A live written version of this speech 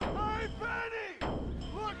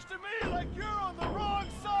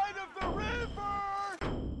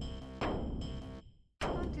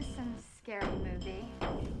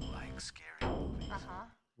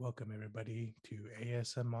Welcome everybody to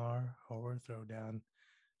ASMR Horror Throwdown.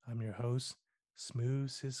 I'm your host, Smooth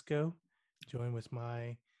Cisco, joined with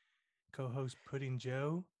my co-host Pudding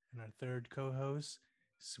Joe and our third co-host,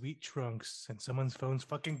 Sweet Trunks. And someone's phone's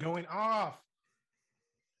fucking going off.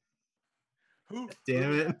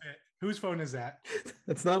 Damn it. Whose phone is that?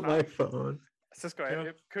 That's not my phone. Cisco, Joe?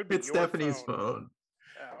 it could be It's your Stephanie's phone.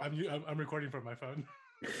 Oh. I'm recording from my phone.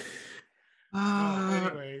 Ah,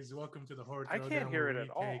 Anyways, welcome to the Horror Throwdown. I can't hear it at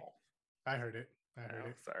all. I heard it.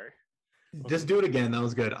 Sorry. just do it again. That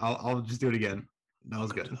was good. I'll just do it again. That was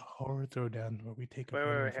Welcome to good. the Horror Throwdown, where we take a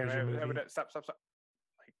Wait, Fraser movie. Stop.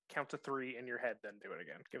 Like, count to 3 in your head, then do it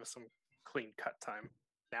again. Give us some clean cut time.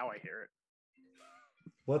 Now I hear it.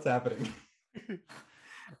 What's happening?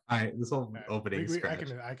 All right, this whole opening scratch.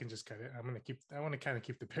 I can just cut it. I want to kind of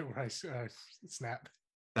keep the bit where I snap.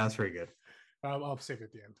 That's pretty good. I'll save it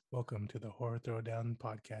at the end. Welcome to the Horror Throwdown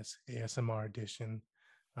podcast ASMR edition.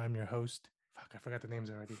 I'm your host. Fuck, I forgot the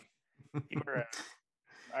names already.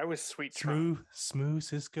 I was Sweet Trunks. Smooth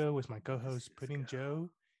Cisco with my co-host Pudding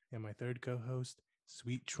Joe and my third co-host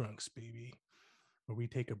Sweet Trunks, baby. Where we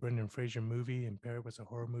take a Brendan Fraser movie and pair it with a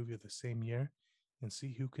horror movie of the same year and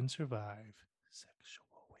see who can survive sexual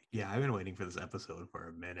awakening. Yeah, I've been waiting for this episode for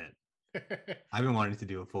a minute. I've been wanting to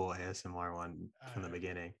do a full ASMR one from the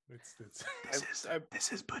beginning. This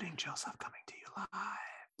is Pudding Joseph coming to you live.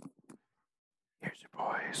 Here's your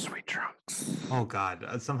boy, Sweet Trunks. Oh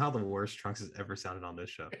God, somehow the worst Trunks has ever sounded on this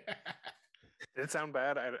show. Did it sound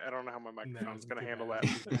bad? I don't know how my microphone's going to handle that.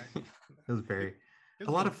 It was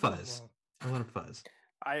a lot of fuzz. A lot of fuzz.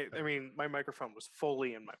 I mean, my microphone was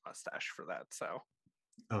fully in my mustache for that, so.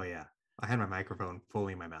 Oh yeah, I had my microphone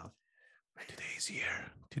fully in my mouth.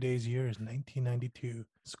 Today's year is 1992.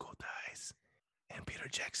 School dies, and Peter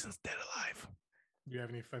Jackson's dead alive. Do you have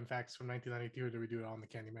any fun facts from 1992, or do we do it all in the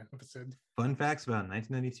Candyman episode? Fun facts about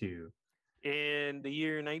 1992. In the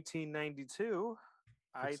year 1992,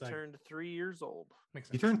 I turned 3 years old. Makes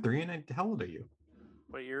sense. You turned 3, and how old are you?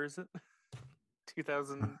 What year is it?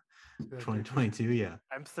 2000. 2022, yeah.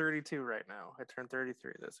 I'm 32 right now. I turned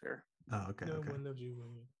 33 this year. Oh, okay. No okay. one loves you.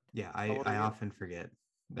 Yeah, I often forget.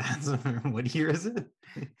 What year is it?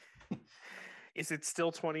 Is it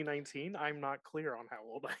still 2019? I'm not clear on how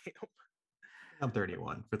old I am. I'm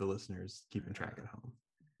 31 for the listeners keeping track at home.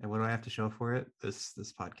 And what do I have to show for it? This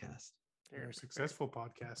podcast. You're a successful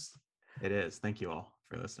podcast. It is. Thank you all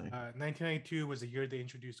for listening. 1992 was the year they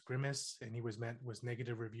introduced Grimace, and he was met with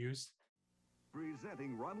negative reviews.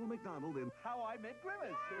 Presenting Ronald McDonald in How I Met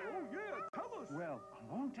Grimace. Oh, yeah, tell us. Well,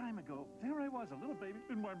 a long time ago, there I was, a little baby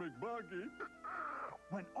in my big buggy.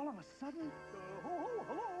 When all of a sudden, hello,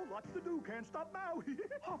 lots to do, can't stop now.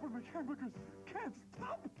 Hopper McHamburgers can't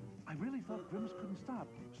stop. I really thought Grimace couldn't stop,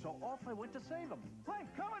 so off I went to save him.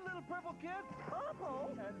 Frank, come in, little purple kid.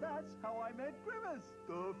 Uh-oh. And that's how I met Grimace.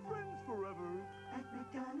 The friends forever. At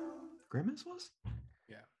McDonald's. Grimace was?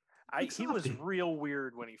 Yeah. He was real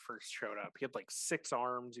weird when he first showed up. He had like 6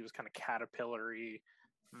 arms. He was kind of caterpillar-y,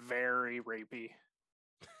 very rapey.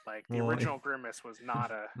 Like the original Grimace was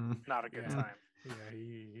not a good time.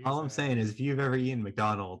 Yeah, all I'm saying is if you've ever eaten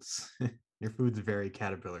McDonald's, your food's very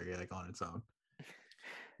caterpillar-y, like on its own.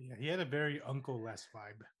 Yeah, he had a very Uncle-less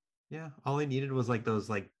vibe. Yeah, all he needed was like those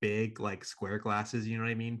like big like square glasses, you know what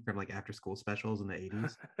I mean, from like after school specials in the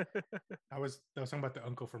 80s. I was talking about the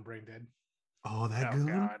uncle from Braindead. Oh, that Oh goon?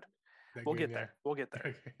 God. That We'll goon, get there. We'll get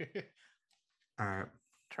there. Okay. All right.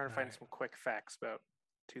 Trying to find some quick facts about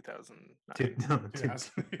 2009.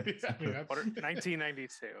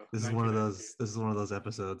 1992. This is one of those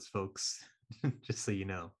episodes, folks. Just so you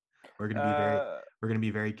know, we're gonna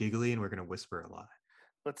be very giggly, and we're gonna whisper a lot.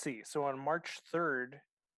 Let's see. So on March 3rd,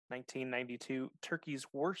 1992, Turkey's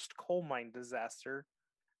worst coal mine disaster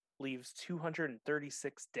leaves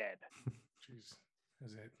 236 dead. Jeez.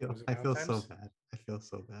 Was it I feel so Valentine's? bad. I feel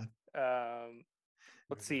so bad.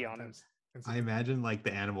 Let's see. On Valentine's. I imagine like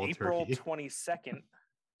the animal April turkey. 22nd,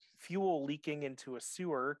 fuel leaking into a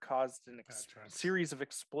sewer caused a series of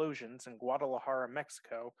explosions in Guadalajara,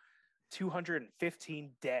 Mexico.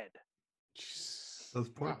 215 dead. Jeez. Those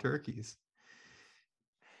poor turkeys.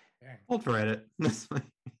 Dang. We'll dread it. That's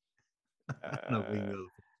fine. I don't know if we can go to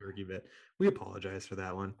the turkey bit. We apologize for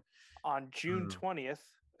that one. On June 20th,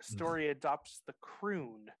 Astoria adopts the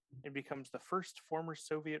kroon and becomes the first former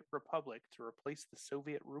Soviet republic to replace the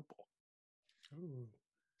Soviet ruble. Ooh.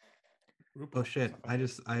 Oh shit! I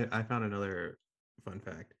found another fun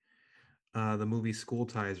fact. The movie School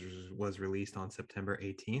Ties was released on September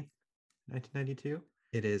 18th, 1992.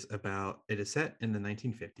 It is set in the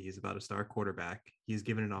 1950s about a star quarterback. He's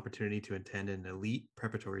given an opportunity to attend an elite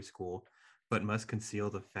preparatory school, but must conceal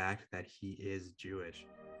the fact that he is Jewish.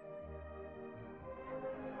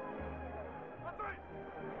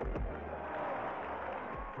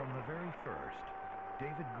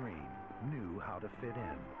 David Green knew how to fit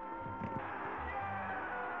in.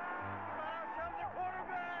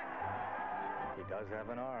 He does have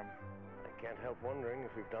an arm. I can't help wondering if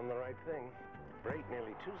we've done the right thing. Break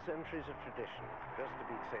nearly 2 centuries of tradition just to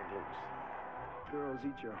beat St. Luke's. Girls,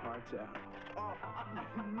 eat your hearts out. Oh,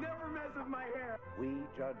 never mess with my hair. We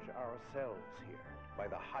judge ourselves here by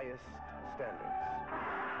the highest standards.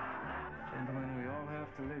 Gentlemen, we all have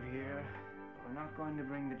to live here. We're not going to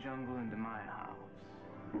bring the jungle into my house.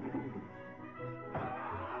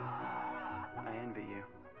 I envy you.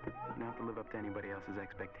 You don't have to live up to anybody else's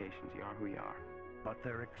expectations. You are who you are. But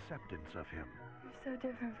their acceptance of him. You're so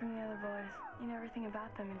different from the other boys. You know everything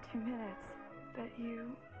about them in 2 minutes. But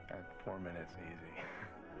you... 4 minutes easy.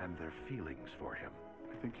 And their feelings for him.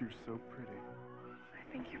 I think you're so pretty. I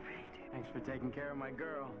think you're pretty too. Thanks for taking care of my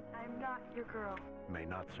girl. I'm not your girl. May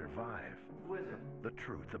not survive Who is it? the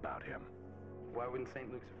truth about him. Why wouldn't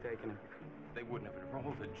St. Luke's have taken him? They wouldn't have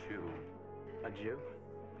enrolled a Jew. A Jew?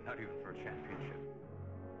 Not even for a championship.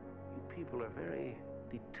 You people are very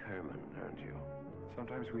determined, aren't you?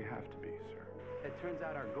 Sometimes we have to be, sir. It turns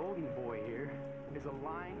out our golden boy here is a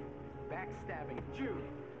lying, backstabbing Jew.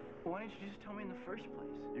 Why didn't you just tell me in the first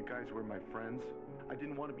place? You guys were my friends. I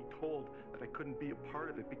didn't want to be told that I couldn't be a part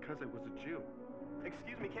of it because I was a Jew.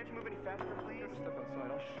 Excuse me, can't you move any faster, please? Step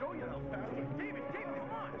outside. I'll show you how fast. David,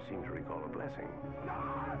 come on! I seem to recall a blessing.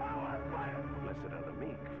 Blessed are the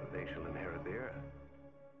meek, for they shall inherit the earth.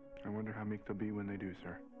 I wonder how meek they'll be when they do,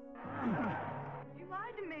 sir. You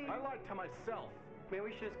lied to me. I lied to myself. Maybe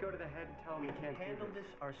we should just go to the head and tell him we can't handle this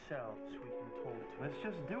ourselves. We've been told to. Let's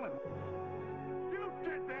just do it. You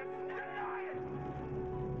did this! Deny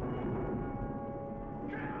it!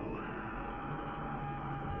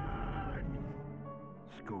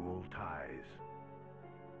 School ties.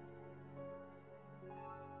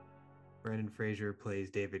 Brendan Fraser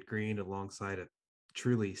plays David Green alongside a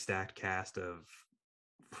truly stacked cast of,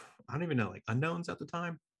 I don't even know, like unknowns at the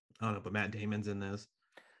time. I don't know, but Matt Damon's in this.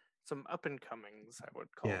 Some up and comings, I would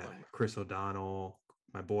call Yeah, them. Chris O'Donnell,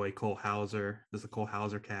 my boy Cole Hauser. This is a Cole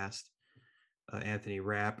Hauser cast. Anthony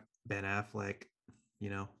Rapp, Ben Affleck,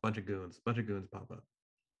 bunch of goons pop up.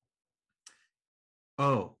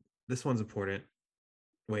 Oh, this one's important.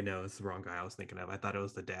 Wait, no, it's the wrong guy I was thinking of. I thought it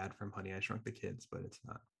was the dad from Honey, I Shrunk the Kids, but it's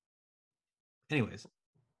not. Anyways,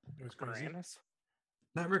 It was crazy. Moranis?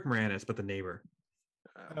 not Rick Moranis, but the neighbor.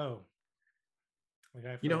 Oh. The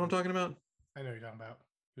guy You know what I'm from- talking about? I know what you're talking about.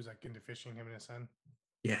 He was like into fishing, him and his son.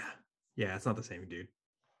 Yeah. Yeah, it's not the same dude.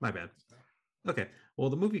 My bad. So, Okay.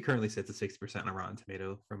 Well, the movie currently sits at 60% on Rotten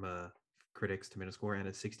Tomato from a critics tomato score and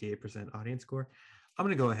a 68% audience score. I'm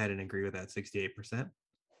going to go ahead and agree with that 68%.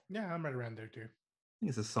 yeah, I'm right around there too. I think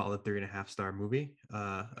it's a solid 3.5-star movie,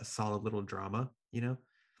 a solid little drama,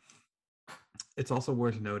 It's also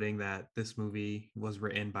worth noting that this movie was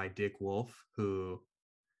written by Dick Wolf, who,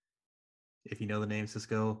 if you know the name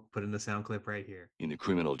Cisco, put in the sound clip right here. In the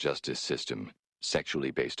criminal justice system,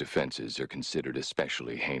 sexually based offenses are considered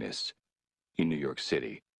especially heinous. In New York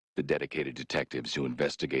City, the dedicated detectives who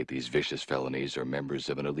investigate these vicious felonies are members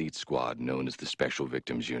of an elite squad known as the Special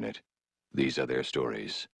Victims Unit. These are their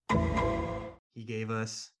stories. He gave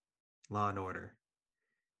us Law and Order.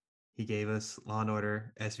 He gave us Law and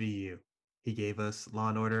Order SVU. He gave us Law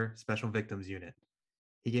and Order Special Victims Unit.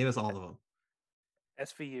 He gave us all of them.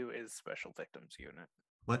 SVU is Special Victims Unit.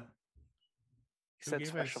 What? You said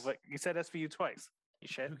special. You said SVU twice. You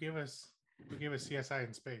shit. Who gave us CSI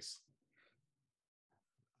in space?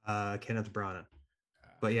 Kenneth Branagh.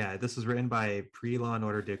 But yeah, this was written by pre-Law and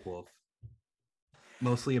Order Dick Wolf.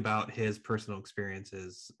 Mostly about his personal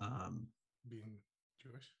experiences. Being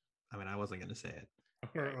Jewish, I mean, I wasn't going to say it.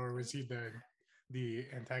 or was he the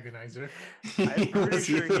antagonizer? I'm pretty Was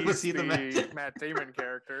he- sure he's was he the the Matt Damon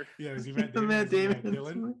character. Yeah, was he Matt The Damon? Matt Was he Damon.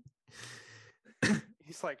 Dillon?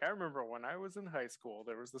 He's like, I remember when I was in high school,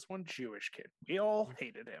 there was this one Jewish kid. We all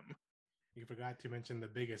hated him. You forgot to mention the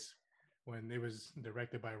biggest when it was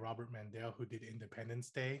directed by Robert Mandel, who did Independence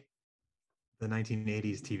Day. The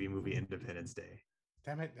 1980s TV movie Independence Day.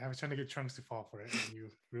 Damn it! I was trying to get Trunks to fall for it, and you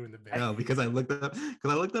ruined the bit. No, because I looked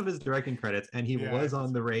up his directing credits, and he Yeah, was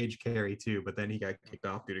on The Rage Carrie too, but then he got kicked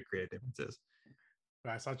off due to creative differences.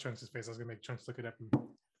 But I saw Trunks' face. I was gonna make Trunks look it up and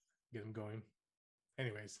get him going.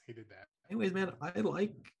 Anyways, he did that. Anyways, man, I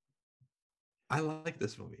like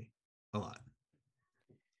this movie a lot.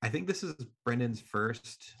 I think this is Brendan's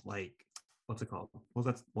first, what's it called? What was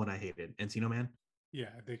that one I hated? Encino Man? Yeah,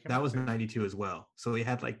 they came That out was same- 92 as well. So he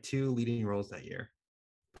had 2 leading roles that year.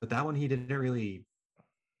 But that one he didn't really,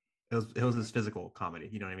 it was his physical comedy,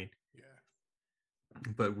 you know what I mean? Yeah.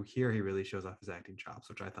 But here he really shows off his acting chops,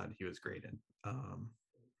 which I thought he was great in.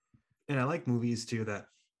 And I like movies too that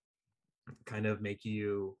kind of make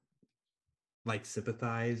you like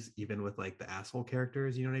sympathize even with like the asshole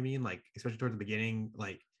characters, you know what I mean? Like especially towards the beginning,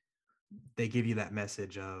 like they give you that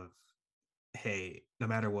message of, hey, no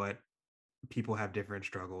matter what, people have different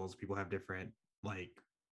struggles, people have different like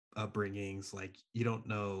upbringings, like you don't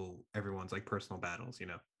know everyone's like personal battles, you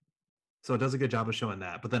know. So it does a good job of showing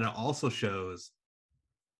that, but then it also shows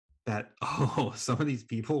that oh, some of these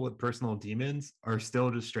people with personal demons are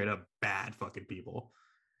still just straight up bad fucking people.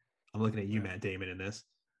 I'm looking at you, Matt Damon, in this.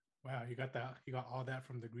 Wow, you got that? You got all that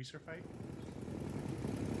from the greaser fight?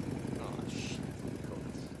 Oh shit!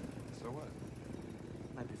 So what?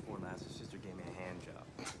 Night before last, her sister gave me a hand job.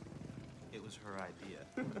 It was her idea.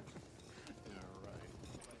 Yeah, right.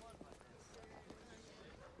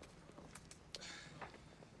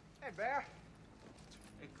 Hey, Bear.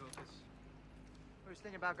 Hey, Cocos. I was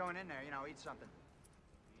thinking about going in there, you know, eat something.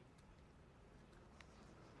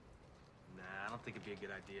 Nah, I don't think it'd be a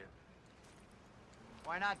good idea.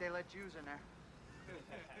 Why not? They let Jews in there.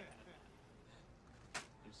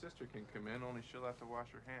 Your sister can come in, only she'll have to wash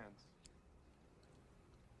her hands.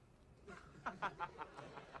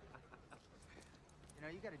 You know,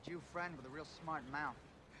 you got a Jew friend with a real smart mouth.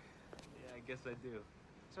 Yeah, I guess I do.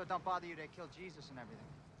 So it don't bother you they killed Jesus and everything.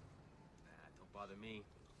 Nah, don't bother me.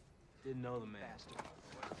 Didn't know the man. Bastard.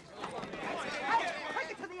 Hey, take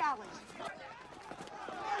it to the alleys.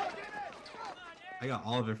 I got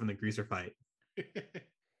all of it from the greaser fight.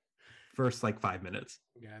 First like 5 minutes.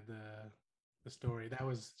 Yeah, the story that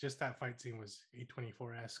was just that fight scene was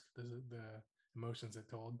A24-esque. The emotions it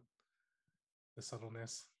told, the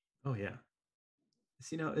subtleness. Oh yeah.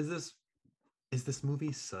 So, you know, is this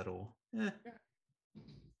movie subtle? Yeah.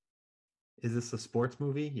 Is this a sports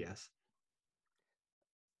movie? Yes.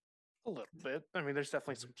 A little bit. I mean, there's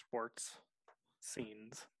definitely some sports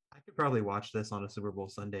scenes. I could probably watch this on a Super Bowl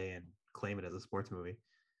Sunday and claim it as a sports movie.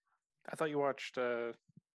 I thought you watched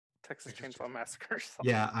Texas Chainsaw Massacre.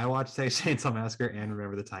 Yeah, I watched Texas Chainsaw Massacre and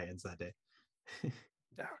Remember the Titans that day. Oh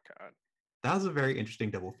God, that was a very interesting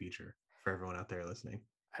double feature for everyone out there listening.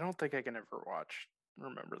 I don't think I can ever watch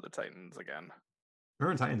Remember the Titans again.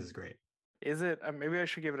 Remember the Titans is great. Is it? Maybe I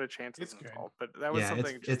should give it a chance. It's good, but that was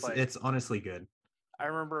something. It's honestly good. I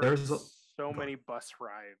remember There's so many bus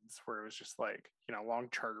rides where it was just like, you know, long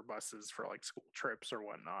charter buses for like school trips or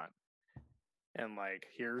whatnot, and like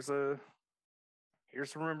here's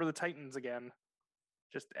Remember the Titans again.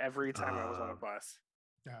 Just every time I was on a bus.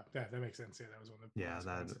 Yeah, that makes sense. Yeah, that was one of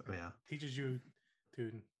the yeah teaches you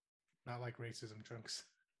to not like racism, Trunks.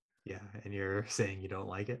 Yeah, and you're saying you don't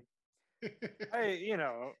like it?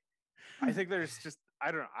 I think there's just,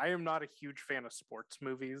 I don't know. I am not a huge fan of sports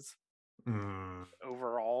movies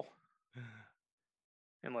overall,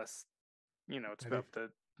 unless it's about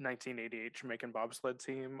the 1988 Jamaican bobsled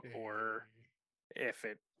team, or if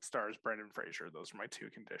it stars Brendan Fraser. Those are my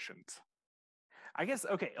two conditions. I guess,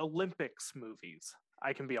 okay, Olympics movies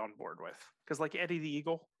I can be on board with, because like Eddie the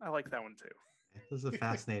Eagle, I like that one too. This is a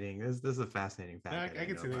fascinating. This is a fascinating fact. I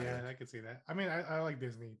can see that. Yeah, I can see that. I mean, I like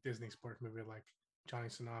Disney sports movie like Johnny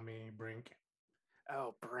Tsunami, Brink.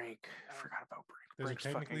 Oh, Brink! I forgot about Brink. Those Brink's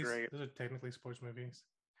are fucking great. Those are technically sports movies.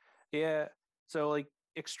 Yeah. So like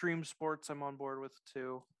extreme sports, I'm on board with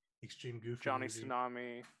too. Extreme goofy. Johnny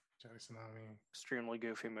movie. Tsunami. Extremely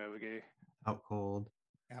goofy movie. Out Cold.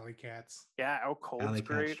 Alley Cats. Yeah, Out Cold's Alley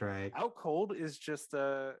great. Cat Strike. Out Cold is just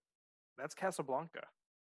that's Casablanca.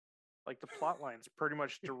 Like the plot line's pretty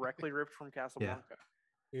much directly ripped from Casablanca.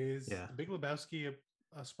 Is The Big Lebowski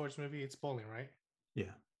a sports movie? It's bowling, right?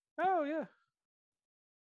 Yeah. Oh yeah.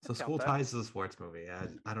 So School Ties is a sports movie.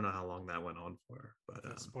 I don't know how long that went on for, but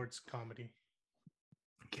it's a sports comedy.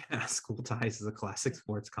 Yeah, School Ties is a classic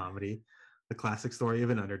sports comedy, the classic story of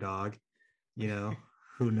an underdog,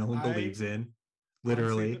 who no one believes in,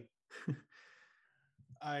 literally.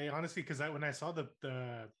 I honestly, because when I saw the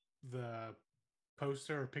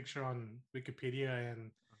poster or picture on Wikipedia,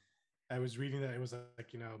 and I was reading that it was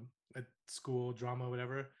like a school drama,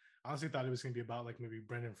 whatever. I honestly thought it was going to be about like maybe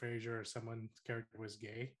Brendan Fraser or someone's character was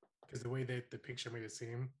gay, because the way that the picture made it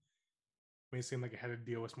seem like it had to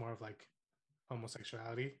deal with more of like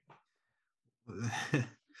homosexuality.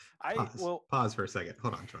 Pause for a second.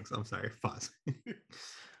 Hold on, Trunks. I'm sorry. Pause.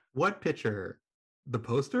 What picture? The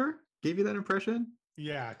poster gave you that impression?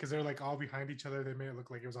 Yeah, because they're like all behind each other. They made it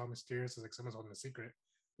look like it was all mysterious. It's like someone's holding a secret.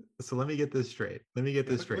 So let me get this straight. Look at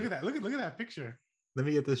that. Look at that picture. Let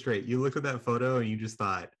me get this straight. You looked at that photo and you just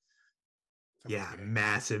thought,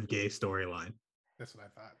 massive gay storyline. That's what I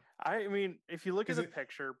thought. I mean, if you look at the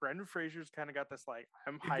picture, Brendan Fraser's kind of got this like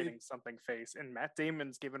I'm hiding something face, and Matt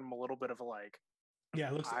Damon's giving him a little bit of a like Yeah,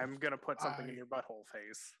 it looks. I'm gonna put something in your butthole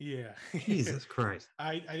face. Yeah. Jesus Christ.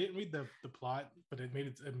 I didn't read the plot, but it made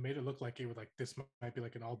it look like it was like this might be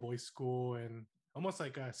like an all boys school and almost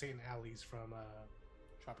like St. Alley's from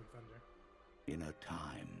Tropic Thunder. In a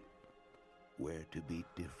time where to be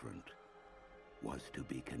different was to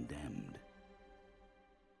be condemned.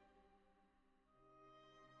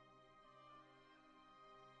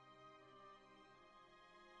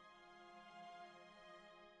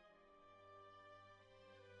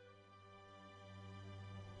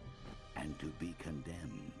 And to be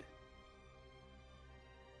condemned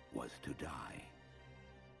was to die.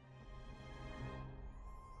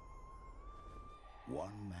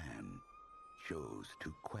 One man chose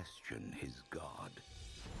to question his God.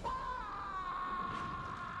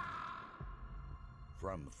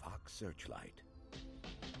 From Fox Searchlight.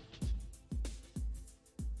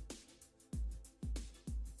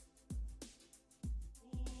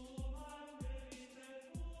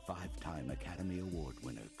 Five-time Academy Award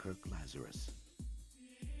winner Kirk Lazarus.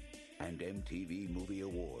 And MTV Movie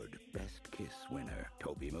Award Best Kiss winner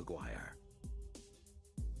Tobey Maguire.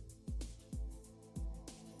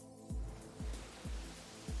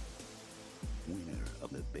 Winner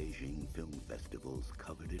of the Beijing Film Festival's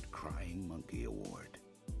coveted Crying Monkey Award,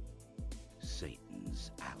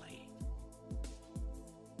 Satan's Alley.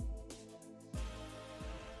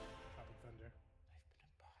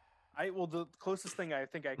 Well, the closest thing I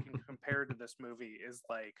think I can compare to this movie is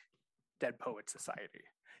like Dead Poet Society.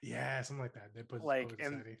 Yeah, something like that. Like,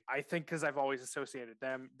 and I think because I've always associated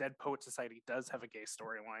them, Dead Poet Society does have a gay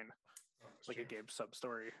storyline, like a gay sub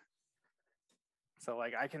story. So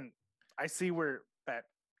like I see where that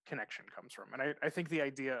connection comes from, and I think the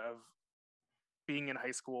idea of being in high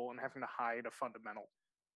school and having to hide a fundamental,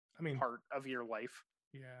 part of your life,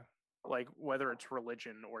 like whether it's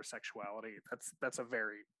religion or sexuality, that's a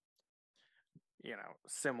very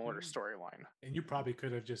similar storyline. And you probably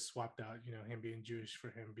could have just swapped out, him being Jewish for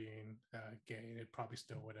him being gay, and it probably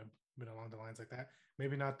still would have been along the lines like that.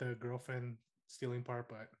 Maybe not the girlfriend stealing part,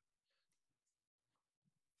 but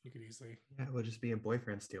you could easily. Yeah, it would just be a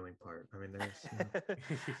boyfriend stealing part. I mean, there's.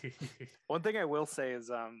 One thing I will say is,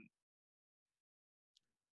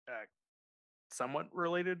 somewhat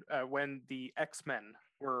related. When the X-Men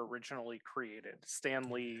were originally created, Stan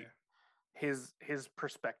Lee. His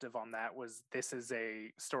perspective on that was, this is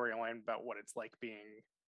a storyline about what it's like being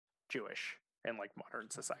Jewish in like modern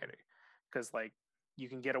society, because like you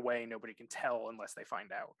can get away, nobody can tell unless they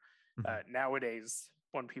find out. Nowadays,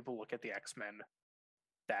 when people look at the X-Men,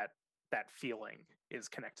 that feeling is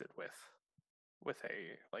connected with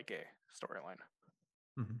a gay storyline.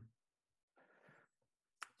 Mm-hmm.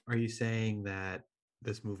 Are you saying that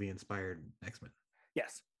this movie inspired X-Men?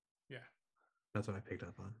 Yes. Yeah. That's what I picked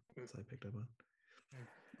up on.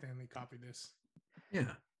 Stanley copied this.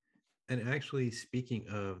 Yeah. And actually, speaking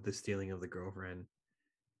of the stealing of the girlfriend,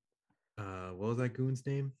 what was that goon's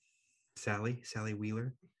name? Sally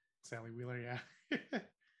Wheeler. Sally Wheeler, yeah.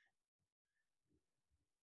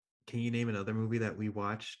 Can you name another movie that we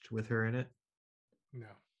watched with her in it? No.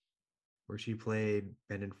 Where she played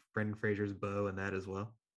Brendan Fraser's beau in that as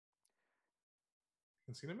well?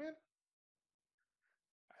 Encino Man?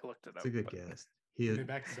 I looked it up. It's a good guess. He is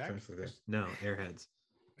back to back? No, Airheads.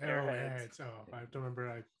 Airheads. Oh, I don't remember.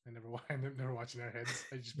 I never watched Airheads.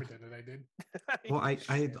 I just pretended I did. Well,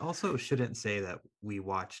 I also shouldn't say that we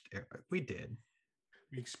watched. We did.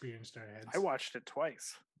 We experienced Airheads. I watched it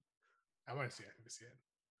twice. I want to see it. I need to see it.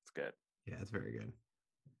 It's good. Yeah, it's very good.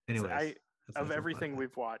 Anyways, of everything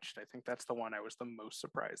we've watched, I think that's the one I was the most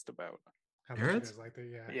surprised about. How much you guys liked it?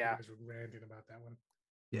 Yeah. You guys were ranting about that one.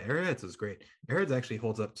 Yeah, Airheads was great. Airheads actually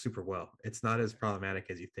holds up super well. It's not as problematic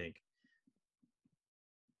as you think.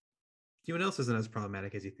 You know what else isn't as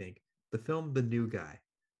problematic as you think? The film The New Guy,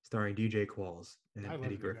 starring DJ Qualls and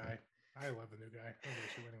Eddie Griffin. I love The New Guy. I don't give a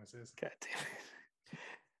shit what anyone says. God damn it.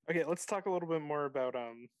 Okay, let's talk a little bit more about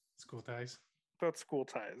School Ties. About School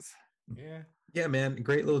Ties. Yeah. Yeah, man.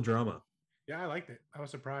 Great little drama. Yeah, I liked it. I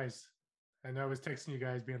was surprised. I know I was texting you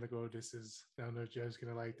guys being like, oh, I don't know if Joe's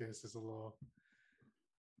going to like this. It's a little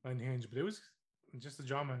unhinged, but it was just a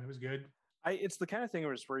drama. It was good. It's the kind of thing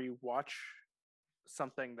where you watch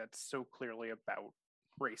something that's so clearly about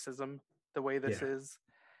racism the way this is.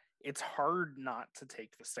 It's hard not to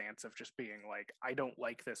take the stance of just being like, I don't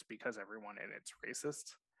like this because everyone in it's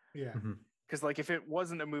racist. Yeah. Because like if it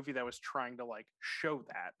wasn't a movie that was trying to like show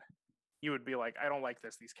that, you would be like, I don't like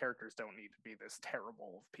this. These characters don't need to be this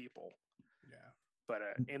terrible of people. Yeah. But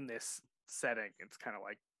in this setting, it's kind of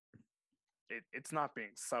like, it's not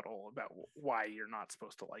being subtle about why you're not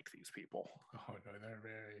supposed to like these people. Oh no, they're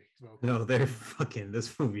very vocal. No, they're fucking.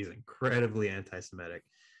 This movie is incredibly anti-Semitic.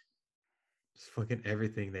 Just fucking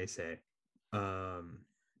everything they say. And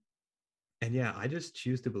yeah, I just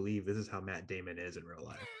choose to believe this is how Matt Damon is in real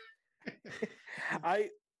life. Anthony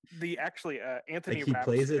Like, he Rapp's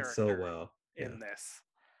plays it so character well in this.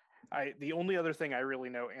 The only other thing I really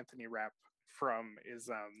know Anthony Rapp from is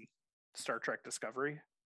Star Trek Discovery,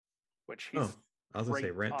 which he's I was gonna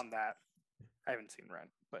say Rent on that. I haven't seen Rent,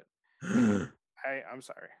 but I'm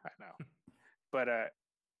sorry, I know. But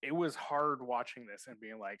it was hard watching this and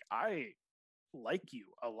being like, I like you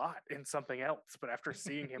a lot in something else, but after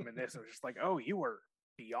seeing him in this, it was just like, oh, you were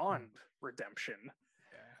beyond redemption.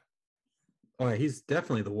 Oh, yeah, he's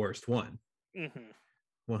definitely the worst one.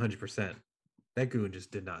 100%. That goon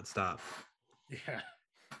just did not stop. Yeah,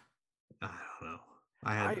 I don't know.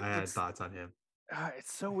 I had thoughts on him.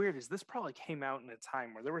 It's so weird. Is this probably came out in a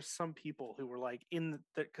time where there were some people who were like in the,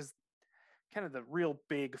 because kind of the real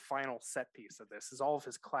big final set piece of this is all of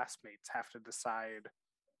his classmates have to decide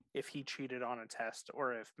if he cheated on a test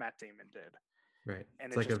or if Matt Damon did. Right.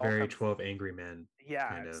 And it's like a very 12 Angry Men. Yeah,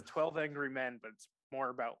 kind it's of. 12 Angry Men, but it's more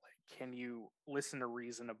about like, can you listen to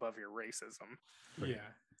reason above your racism?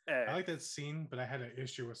 Yeah. I like that scene, but I had an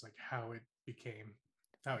issue with like how it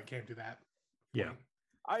came to that. Yeah.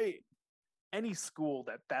 Any school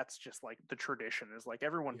that's just like the tradition is like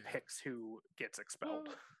everyone picks who gets expelled.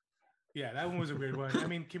 Yeah, that one was a weird one. I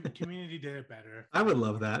mean, Community did it better. I would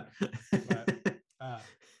love that. But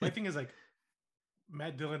my thing is like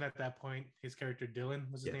Matt Dillon at that point, his character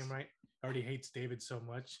Dylan was his name, right? Already hates David so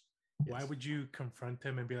much. Why would you confront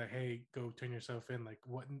him and be like, "Hey, go turn yourself in"? Like,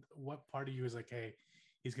 what part of you is like, "Hey,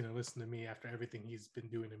 he's gonna listen to me after everything he's been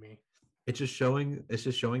doing to me"? It's just showing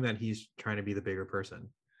that he's trying to be the bigger person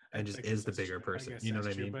and just is the bigger person. You know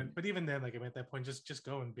what I mean? But even then, like, at that point, just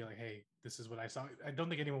go and be like, "Hey, this is what I saw." I don't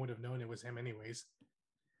think anyone would have known it was him, anyways.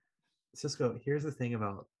 Cisco, here's the thing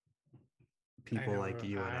about people like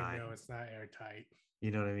you and I. I know it's not airtight. You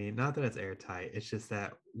know what I mean? Not that it's airtight. It's just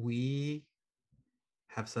that we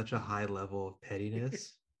have such a high level of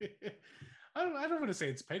pettiness. I don't want to say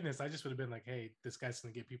it's pettiness. I just would have been like, "Hey, this guy's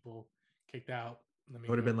gonna get people kicked out." I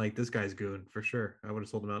would have been like, "This guy's goon for sure." I would have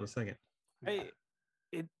sold him out in a second.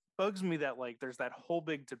 It bugs me that like there's that whole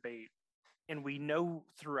big debate, and we know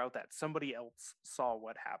throughout that somebody else saw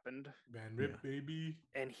what happened. Van Rip, baby.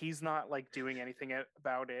 And he's not like doing anything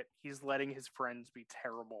about it. He's letting his friends be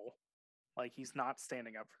terrible. Like he's not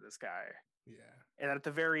standing up for this guy. Yeah. And at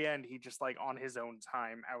the very end, he just like on his own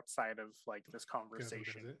time outside of like this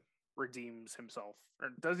conversation redeems himself, or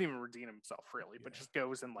doesn't even redeem himself really, but just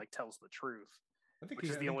goes and like tells the truth. Which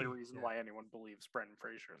is the only reason why anyone believes Brendan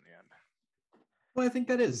Fraser in the end. Well, I think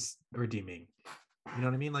that is redeeming. You know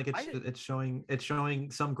what I mean? Like it's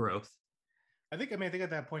showing some growth. I think at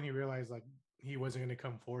that point he realized like he wasn't going to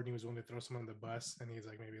come forward. And he was willing to throw someone on the bus, and he's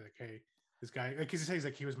like maybe like, "Hey, this guy," like he says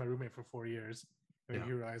like he was my roommate for 4 years. And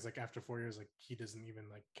he realized like after 4 years like he doesn't even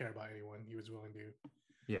like care about anyone. He was willing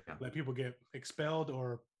to let people get expelled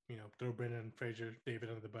or throw Brendan Fraser David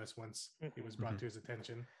under the bus once it was brought to his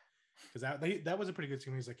attention. Because that was a pretty good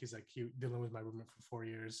scene. He's like Dylan was my roommate for 4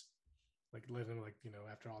 years. Like living like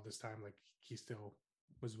after all this time, like he still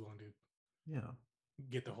was willing to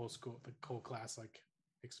get the whole class like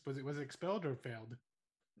was it expelled or failed?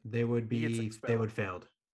 They would failed.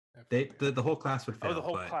 The whole class would fail. Oh, the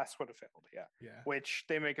whole class would have failed. Yeah. Which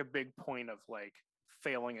they make a big point of like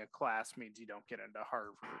failing a class means you don't get into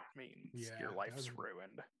Harvard, means your life's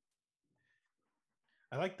ruined.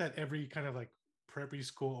 I like that every kind of like preppy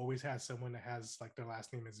school always has someone that has like their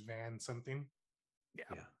last name is Van something.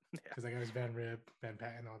 Yeah. Because that guy's Van Rip, Van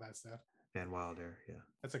Pat, and all that stuff. Van Wilder, yeah.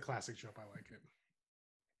 That's a classic trope. I like it.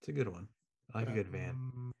 It's a good one. I like a good Van.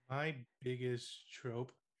 My biggest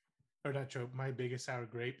trope, or not trope, my biggest sour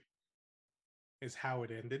grape is how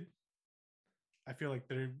it ended. I feel like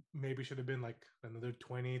there maybe should have been like another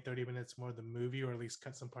 20, 30 minutes more of the movie, or at least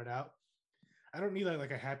cut some part out. I don't need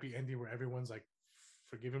like a happy ending where everyone's like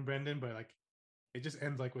forgiving Brendan, but like it just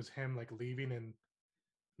ends like with him like leaving and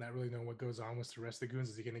not really knowing what goes on with the rest of the goons.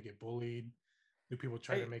 Is he going to get bullied? Do people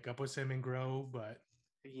try to make up with him and grow? But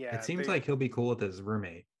it seems like he'll be cool with his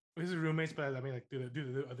roommate. His roommates, but I mean, like, do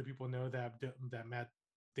the other people know that Matt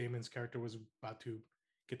Damon's character was about to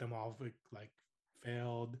get them all like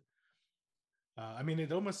failed? I mean,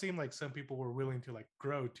 it almost seemed like some people were willing to like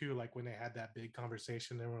grow too. Like when they had that big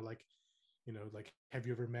conversation, they were like, like, have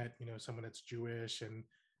you ever met someone that's Jewish? And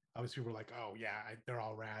obviously people were like, oh yeah, they're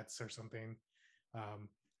all rats or something.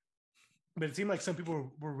 But it seemed like some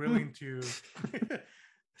people were willing to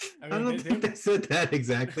I don't think they said that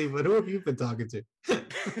exactly, but who have you been talking to?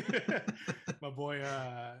 My boy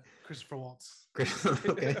Christopher Waltz.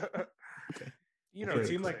 Okay. You know, it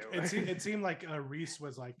seemed like Reese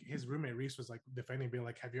was like, his roommate Reese was like defending, being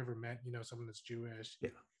like, "Have you ever met someone that's Jewish?" Yeah.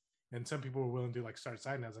 And some people were willing to like start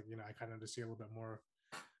siding. I was like, I kind of just see a little bit more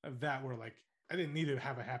of that, where like I didn't need to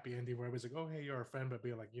have a happy ending where it was like, "Oh, hey, you're our friend," but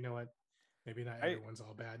be like, you know what, maybe not everyone's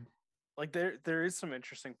all bad. Like there is some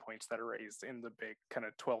interesting points that are raised in the big kind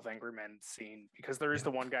of 12 Angry Men scene, because there is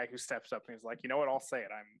the one guy who steps up and he's like, you know what, I'll say it,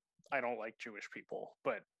 I don't like Jewish people,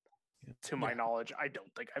 but to my knowledge, I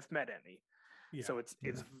don't think I've met any. Yeah. So it's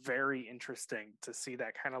very interesting to see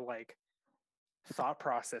that kind of like thought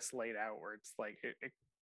process laid out, where it's like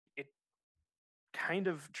it kind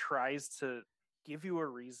of tries to give you a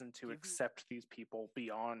reason to accept these people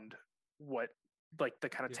beyond what, like, the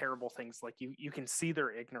kind of terrible things, like you can see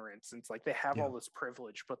their ignorance, and it's like they have all this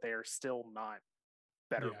privilege, but they are still not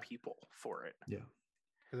better people for it. Yeah.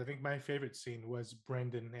 Because I think my favorite scene was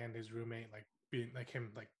Brendan and his roommate, like being like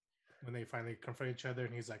him, like when they finally confront each other,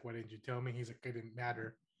 and he's like, "Why didn't you tell me?" He's like, "It didn't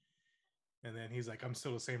matter." And then he's like, "I'm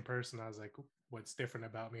still the same person." I was like, "What's different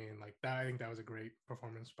about me?" And like that, I think that was a great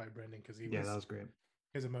performance by Brendan, because that was great.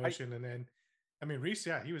 His emotion, and then, I mean, Reese,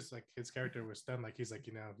 he was like, his character was done. Like he's like,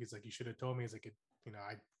 you should have told me. He's like,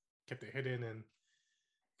 I kept it hidden, and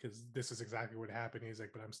because this is exactly what happened. He's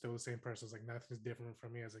like, but I'm still the same person. It's like, nothing's different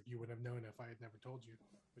from me. I was like, you wouldn't have known if I had never told you,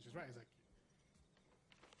 which is right. He's like,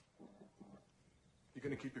 you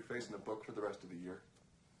gonna keep your face in the book for the rest of the year?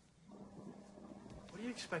 What do you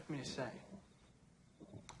expect me to say?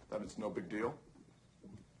 That it's no big deal?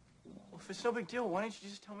 Well, if it's no big deal, why didn't you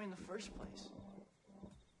just tell me in the first place?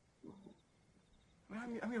 I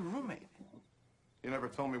mean, I'm your roommate. You never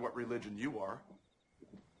told me what religion you are.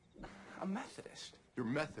 I'm Methodist. You're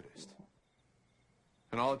Methodist.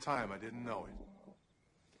 And all the time, I didn't know it.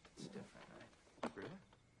 It's different, right? Really?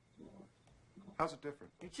 How's it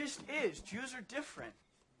different? It just is. Jews are different.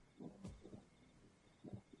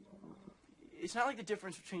 It's not like the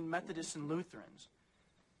difference between Methodists and Lutherans.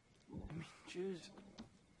 I mean, Jews,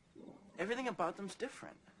 everything about them's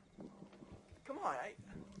different. Come on,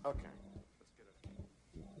 Okay. Let's get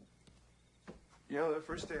it. You know, the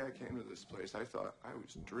first day I came to this place, I thought I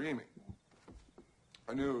was dreaming.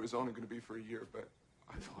 I knew it was only going to be for a year, but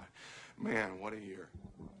I thought, man, what a year.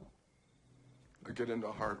 I get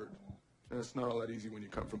into Harvard, and it's not all that easy when you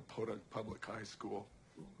come from Podunk Public High School.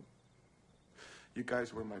 You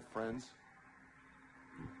guys were my friends.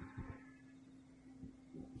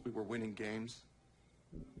 We were winning games.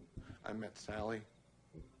 I met Sally.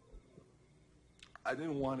 I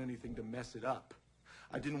didn't want anything to mess it up.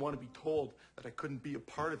 I didn't want to be told that I couldn't be a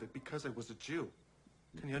part of it because I was a Jew.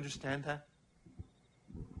 Can you understand that?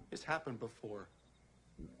 It's happened before.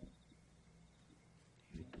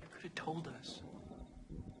 You could have told us.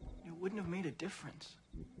 It wouldn't have made a difference.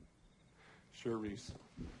 Sure, Reese.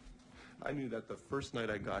 I knew that the first night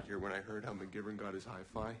I got here, when I heard how McGivern got his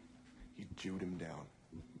hi-fi, he Jewed him down.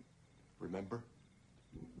 Remember?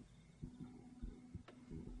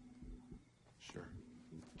 Sure.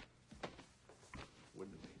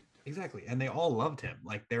 Wouldn't have made it. Exactly. And they all loved him.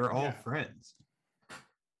 Like, they were all friends.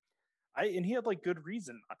 And he had like good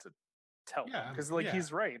reason not to tell them, because like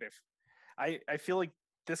he's right. If I feel like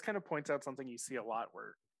this kind of points out something you see a lot,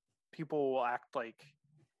 where people will act like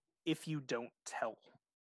if you don't tell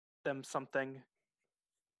them something,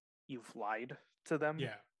 you've lied to them.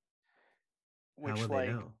 Yeah. Which, how would like,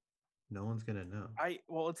 they know? No one's gonna know.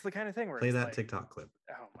 Well, it's the kind of thing where play it's that like, TikTok clip.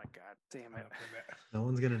 Oh my god, damn it! No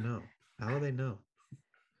one's gonna know. How will they know?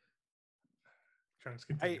 Trying to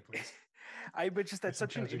continue, please. But just that's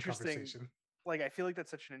such an interesting. Like, I feel like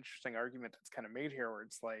that's such an interesting argument that's kind of made here, where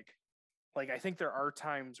it's like I think there are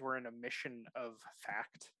times where an omission of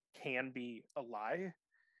fact can be a lie.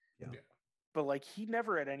 Yeah. But like, he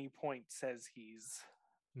never at any point says he's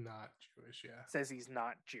not Jewish. Yeah. Says he's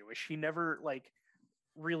not Jewish. He never like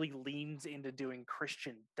really leans into doing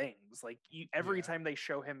Christian things. Like, every time they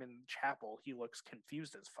show him in chapel, he looks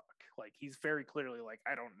confused as fuck. Like, he's very clearly like,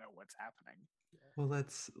 I don't know what's happening. Well,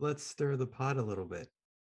 let's stir the pot a little bit,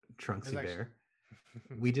 Trunksy Bear.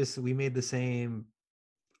 We made the same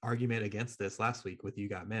argument against this last week with You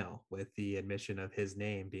Got Mail, with the admission of his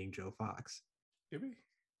name being Joe Fox. Did we?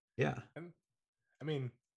 Yeah. I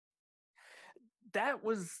mean, that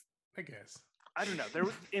was, I guess, I don't know. There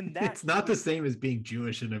was in that. It's not the same as being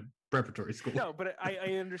Jewish in a preparatory school. No, but I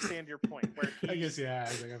understand your point. Where he I guess, yeah.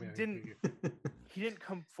 He didn't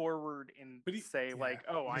come forward and say like,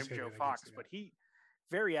 "Oh, I'm Joe Fox," but he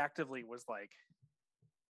very actively was like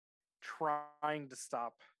trying to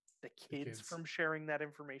stop the kids from sharing that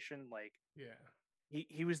information. Like,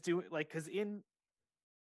 he was doing like because in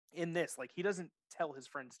this like he doesn't tell his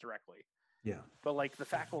friends directly. Yeah. But like the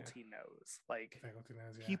faculty knows, like Faculty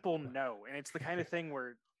knows, yeah. people know, and it's the kind of thing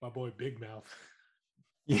where my boy Big Mouth.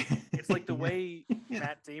 Yeah. It's like the way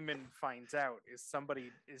Matt Damon finds out is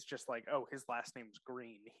somebody is just like, oh, his last name's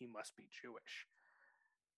Green, he must be Jewish.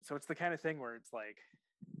 So it's the kind of thing where it's like,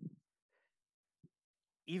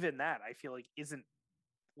 even that I feel like isn't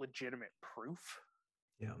legitimate proof.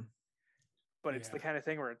 Yeah. But it's the kind of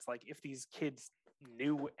thing where it's like, if these kids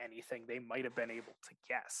knew anything, they might have been able to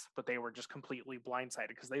guess, but they were just completely blindsided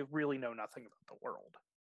because they really know nothing about the world.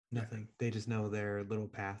 Nothing. They just know their little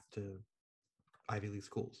path to Ivy League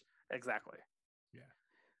schools. Exactly. Yeah.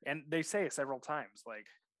 And they say it several times, like,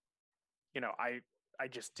 you know, I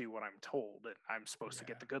just do what I'm told and I'm supposed to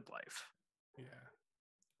get the good life. Yeah.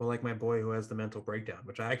 Well, like my boy who has the mental breakdown,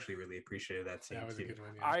 which I actually really appreciated that scene was too. a good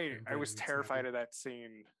one, yeah. I was terrified of that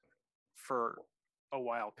scene for a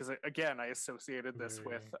while because again I associated this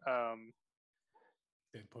with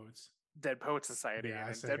Dead Poets Society, Yeah,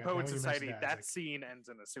 and in Dead Poets Society that scene ends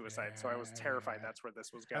in a suicide, so I was terrified that's where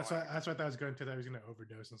this was going. That's what I was going to. That I was going to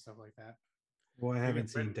overdose and stuff like that. Well, I haven't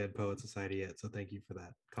seen Dead Poets Society yet, so thank you for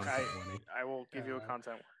that content warning. I will give you a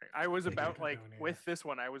content warning. I was about like with this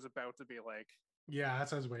one, I was about to be like, yeah,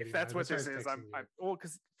 that's what I was waiting. If that's what this is, I'm well,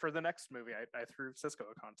 because for the next movie, I threw Cisco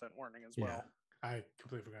a content warning as well. I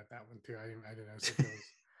completely forgot that one too. I didn't know Cisco's.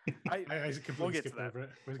 I completely skipped over it.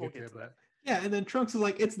 We'll get to that. Yeah, and then Trunks is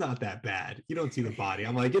like, "It's not that bad. You don't see the body."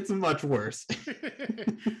 I'm like, "It's much worse."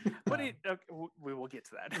 But we will get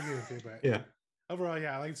to that. Yeah. Overall,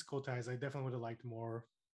 yeah, I like School Ties. I definitely would have liked more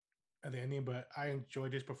at the ending, but I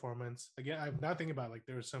enjoyed his performance. Again, I'm not thinking about like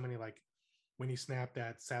there were so many like when he snapped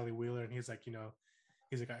at Sally Wheeler and he's like, you know,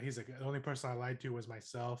 he's like the only person I lied to was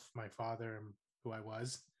myself, my father, and who I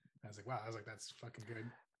was. And I was like, wow, I was like, that's fucking good.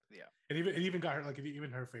 Yeah. And it even got her like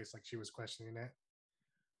even her face, like she was questioning it.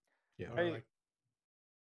 Yeah. Or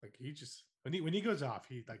like he just when he goes off,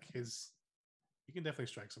 he can definitely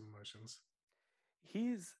strike some emotions.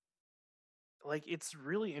 He's like, it's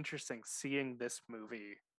really interesting seeing this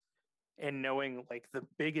movie and knowing like the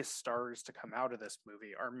biggest stars to come out of this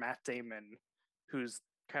movie are Matt Damon, who's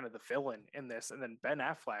kind of the villain in this, and then Ben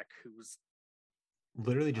Affleck, who's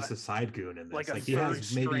literally just a side goon in this. Like a he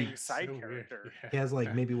has maybe side character. He has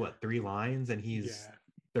like maybe 3 lines, and he's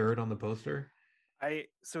third on the poster.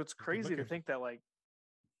 So it's crazy to think that like,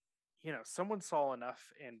 you know, someone saw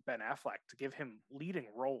enough in Ben Affleck to give him leading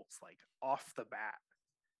roles like off the bat.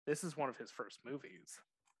 This is one of his first movies.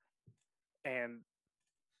 And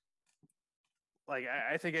like,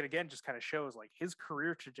 I think it again just kind of shows like his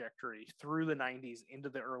career trajectory through the 90s into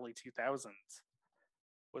the early 2000s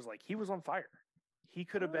was like, he was on fire. He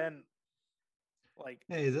could have been like,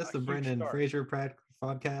 hey, is this the Brendan Fraser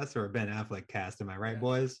podcast or a Ben Affleck cast? Am I right,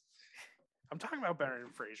 boys? I'm talking about Brendan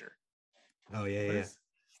Fraser. Oh, yeah,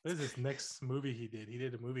 What is this next movie he did? He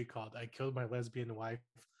did a movie called I Killed My Lesbian Wife,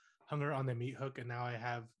 hung her on the meat hook, and now I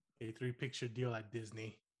have a 3-picture deal at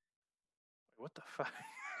Disney. What the fuck?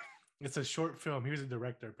 It's a short film. He was a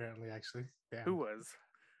director, apparently, actually. Damn. Who was?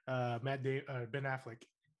 Ben Affleck.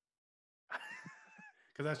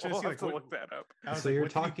 Because I was trying we'll to see have to look that up. So you're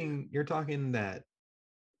talking that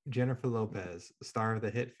Jennifer Lopez, star of the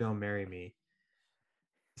hit film Marry Me,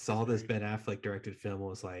 saw this Ben Affleck directed film and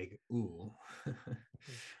was like, ooh.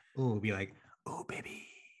 Ooh, be like, oh baby,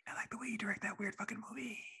 I like the way you direct that weird fucking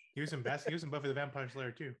movie. He was in Buffy the Vampire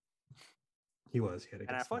Slayer too. He was. He had a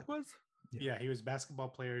Ben Affleck was? Yeah, he was basketball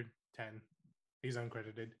player 10. He's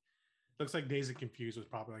uncredited. Looks like Days of Confused was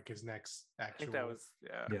probably like his next actual. I think that was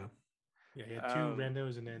Yeah. Yeah, he had 2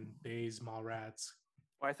 randos and then Days, Mallrats.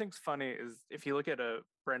 What I think's funny is if you look at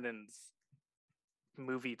Brendan's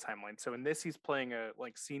movie timeline. So in this, he's playing a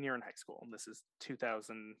like senior in high school, and this is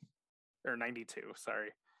 2000 or 92.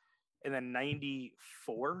 Sorry, and then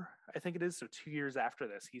 94, I think it is. So 2 years after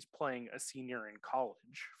this, he's playing a senior in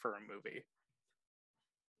college for a movie.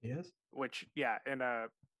 Yes. Which and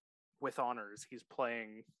with honors, he's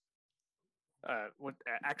playing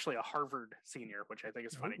actually a Harvard senior, which I think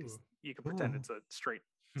is funny because you can pretend it's a straight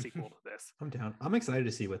sequel to this. I'm down. I'm excited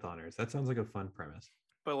to see With Honors. That sounds like a fun premise.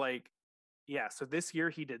 But like, yeah, so this year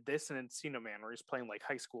he did this and Encino Man, where he's playing like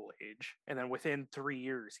high school age, and then within 3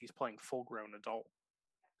 years he's playing full grown adult.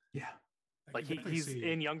 Yeah, like he's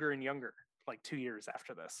in younger and younger, like 2 years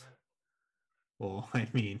after this. Well, I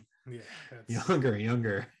mean, yeah,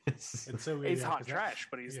 younger. It's so weird. It's hot trash,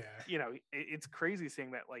 but he's you know, it's crazy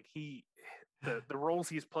seeing that like the roles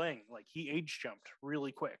he's playing, like he age jumped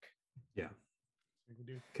really quick. Yeah,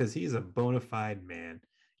 because he's a bona fide man.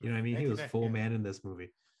 You know what I mean? He was full man in this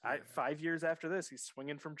movie. 5 years after this, he's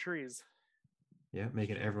swinging from trees. Yeah,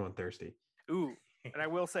 making everyone thirsty. Ooh, and I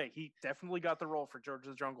will say he definitely got the role for George of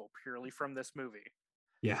the Jungle purely from this movie.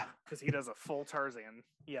 Yeah, because he does a full Tarzan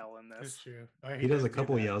yell in That's this. true. he does a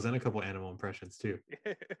couple yells and a couple animal impressions too.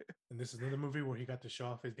 And this is another movie where he got to show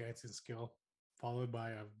off his dancing skill, followed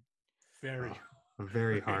by a very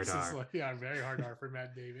hard R. Like, yeah, very hard R for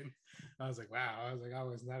Matt Damon. I was like, wow. I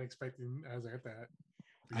was not expecting. I was like, at that.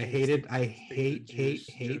 I hate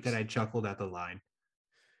that I chuckled at the line.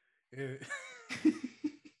 I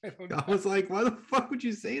was like, why the fuck would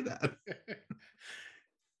you say that?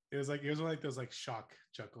 It was one of like those like shock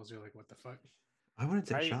chuckles. You're like, what the fuck? I wouldn't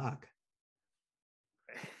say shock.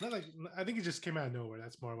 Not like, I think it just came out of nowhere.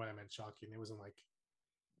 That's more what I meant shocking. It wasn't like,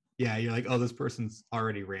 yeah, you're like, oh, this person's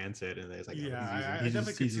already rancid, and it's like, yeah, oh, he's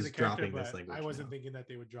just dropping this language. I wasn't thinking that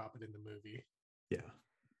they would drop it in the movie. Yeah,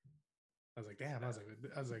 I was like, damn. I was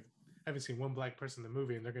like, I haven't seen one black person in the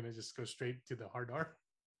movie, and they're gonna just go straight to the hard R.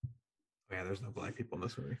 Oh, yeah, there's no black people in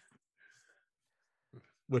this movie.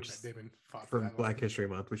 Which for Black History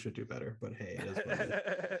Month, we should do better. But hey, it is what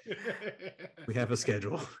it is. We have a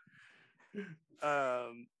schedule.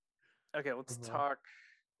 Okay, let's talk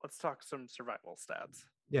some survival stats.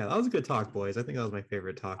 Yeah, that was a good talk, boys. I think that was my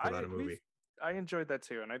favorite talk about a movie. I enjoyed that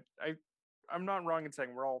too, and I'm not wrong in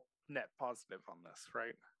saying we're all net positive on this,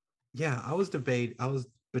 right? Yeah, I was between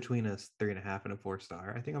a 3.5 and a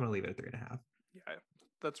 4-star. I think I'm gonna leave it at 3.5. Yeah,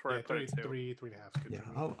 that's where I put it too. 3.5. Yeah,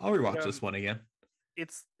 I'll rewatch this one again.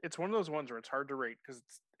 It's one of those ones where it's hard to rate because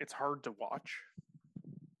it's hard to watch,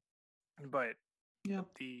 but yeah,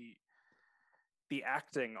 the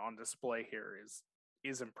acting on display here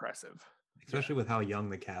is impressive, especially with how young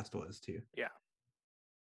the cast was too. Yeah,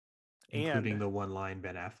 including the one line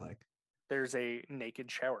Ben Affleck. There's a naked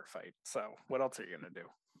shower fight. So what else are you gonna do?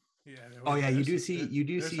 Yeah. Oh yeah, you do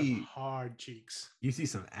see some hard cheeks. You see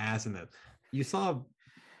some ass in them. You saw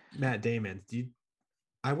Matt Damon's.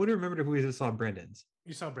 I would have remembered if we just saw Brendan's.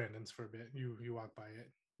 You saw Brendan's for a bit. You walked by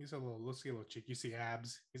it. You saw let's see a little cheek. You see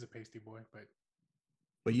abs. He's a pasty boy, but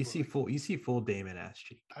you see full Damon ass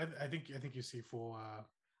cheek. I think you see full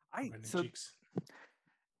Brendan so cheeks.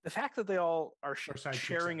 The fact that they all are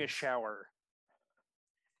sharing a shower.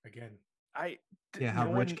 Again.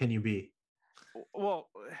 How rich can you be?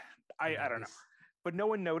 Well, I don't know. But no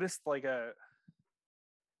one noticed like a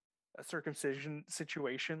circumcision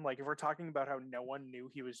situation. Like if we're talking about how no one knew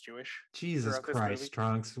he was Jewish. Jesus Christ,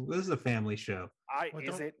 Trunks. This is a family show.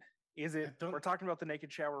 Is it? We're talking about the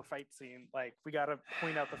naked shower fight scene. Like we got to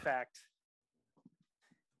point out the fact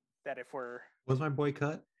that if we're was my boy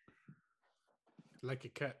cut? Like a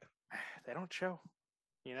cut. They don't show.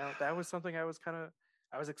 That was something I was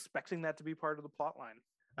expecting that to be part of the plot line.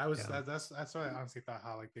 That's what I honestly thought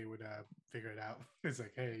how like they would figure it out. It's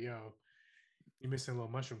like, hey, yo, you're missing a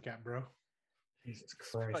little mushroom cap, bro. Jesus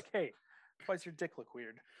Christ. Like, hey, why does your dick look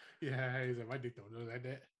weird? Yeah, he's like, my dick don't know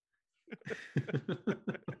that.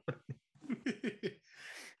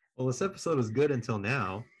 Well, this episode was good until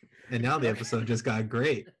now, and now the episode just got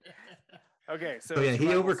great. Okay, so yeah,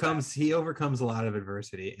 he overcomes a lot of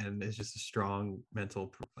adversity, and is just a strong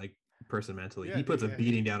person mentally. Yeah, he puts a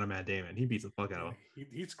beating down on Matt Damon. He beats the fuck out of him.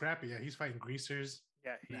 He's scrappy. Yeah, he's fighting greasers.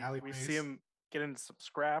 Yeah, we see him get into some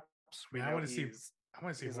scraps. I want to see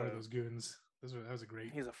one of those goons. That was a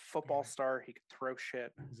great. He's a football star. He can throw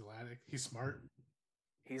shit. He's Atlantic. He's smart.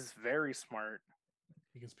 He's very smart.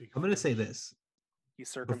 He can speak. I'm going to say this. He's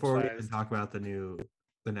circumcised. Before we even talk about the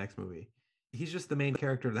next movie, he's just the main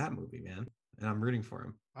character of that movie, man, and I'm rooting for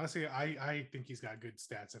him. Honestly, I think he's got good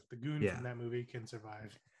stats. If the goon from that movie can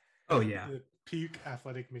survive, oh yeah, the peak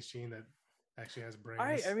athletic machine that actually has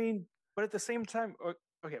brains. I mean, but at the same time,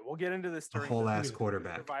 okay, we'll get into this during the whole ass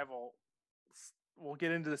quarterback survival. We'll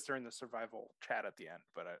get into this during the survival chat at the end,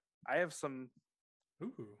 but I have some.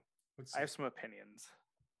 I have some opinions.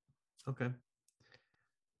 Okay.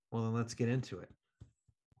 Well, then let's get into it.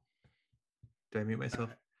 Do I mute myself?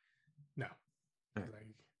 No. Right.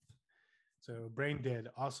 So, Braindead,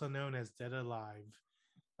 also known as Dead Alive,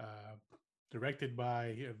 directed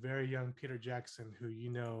by a very young Peter Jackson,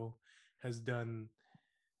 who has done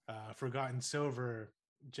Forgotten Silver,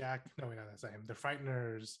 that's not him. The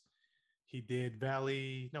Frighteners. He did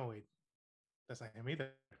Valley. No, wait, that's not him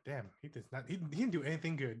either. Damn, he didn't do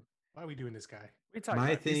anything good. Why are we doing this guy? He's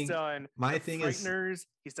done Frighteners.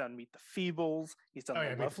 He's done Meet the Feebles. He's done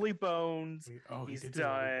The Lovely Bones. He's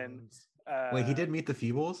done. Wait, he did Meet the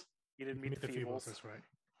Feebles? He did Meet the Feebles. That's right.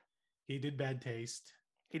 He did Bad Taste.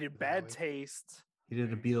 He did Bad Taste. He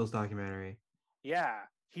did a Beatles documentary. Yeah,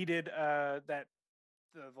 he did that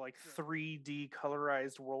the like 3D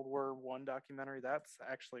colorized World War I documentary. That's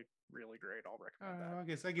actually really great. I'll recommend that.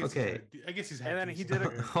 I guess Okay. he's And then he decent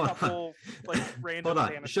did a Hold on. couple like random. Hold on.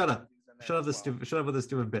 fantasy Shut up. movies in there Shut up as the well. stupid. Shut up with the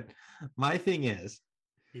stupid bit. My thing is,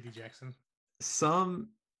 P.D. Jackson. some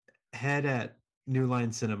head at New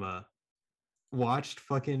Line Cinema watched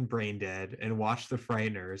fucking Braindead and watched The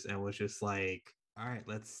Frighteners and was just like, all right,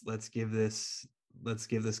 let's give this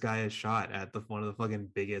guy a shot at one of the fucking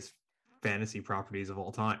biggest fantasy properties of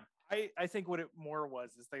all time. I think what it more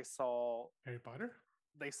was is they saw Harry Potter.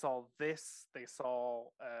 They saw this. They saw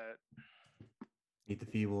Meet the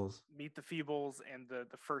Feebles. Meet the Feebles and the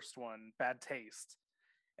first one, Bad Taste,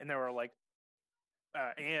 and they were like,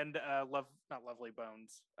 not Lovely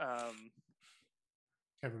Bones.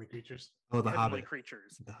 Heavenly Creatures. Oh, The Heavenly Hobbit.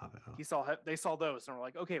 Creatures. The Hobbit. Oh. They saw those and were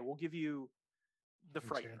like, okay, we'll give you the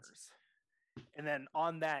Frighteners. And then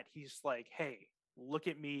on that, he's like, hey, look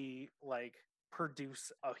at me, like,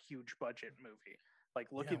 produce a huge budget movie.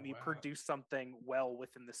 Like, look at me produce something well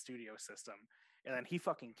within the studio system. And then he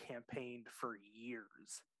fucking campaigned for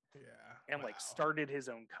years. Yeah. And like started his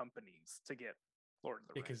own companies to get Lord of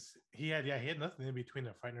the Rings. Because he had nothing in between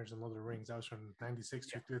the Frighteners and Lord of the Rings. That was from 96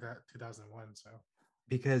 to 2001. So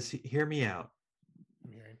Because hear me out.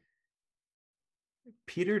 I'm hearing.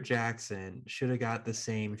 Peter Jackson should have got the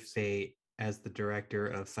same fate as the director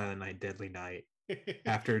of Silent Night, Deadly Night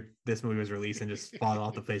after this movie was released and just fall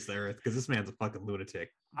off the face of the earth, because this man's a fucking lunatic.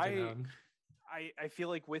 I feel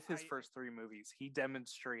like with his first three movies, he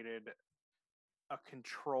demonstrated a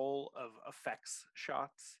control of effects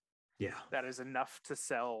shots. Yeah. That is enough to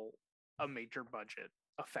sell a major budget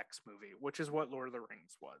effects movie, which is what Lord of the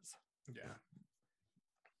Rings was. Yeah.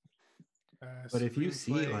 But if you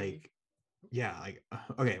see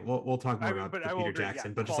okay, we'll talk more about Peter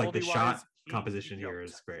Jackson, but just like the shot composition here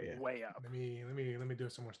is great. Yeah. Way up. Let me do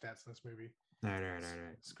some more stats in this movie. All right.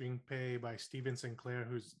 Screenplay by Steven Sinclair,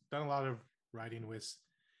 who's done a lot of writing with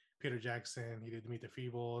Peter Jackson. He did Meet the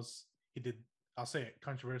Feebles. He did, I'll say it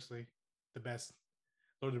controversially, the best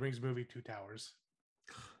Lord of the Rings movie, Two Towers.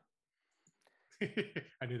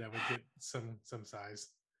 I knew that would get some size.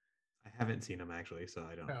 I haven't seen him actually, so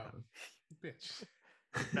I don't know. Bitch.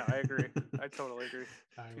 No, I agree. I totally agree.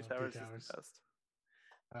 Two Towers Towers is the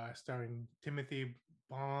best. Starring Timothy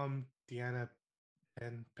Baum, Deanna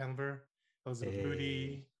Penver, Elizabeth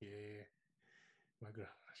Moody. Yeah. My girl,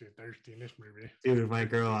 she's thirsty in this movie. Dude, my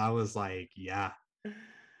girl, I was like, yeah.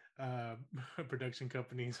 Production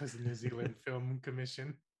companies was the New Zealand Film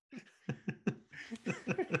Commission.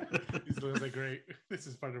 These ones are great. This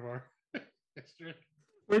is part of our history.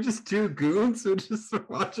 We're just two goons who just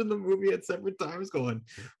watching the movie at separate times going,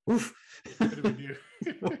 oof.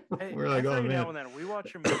 We're like, oh man. Now and then we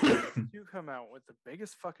watch a movie, you come out with the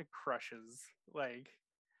biggest fucking crushes. Like,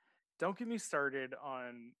 don't get me started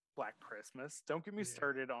on Black Christmas. Don't get me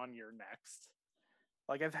started on Your Next.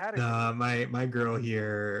 Like, I've had it. My girl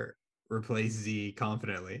here replaced Z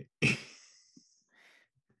confidently.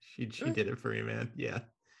 she did it for me, man. Yeah.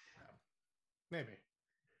 Maybe.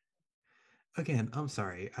 Again, I'm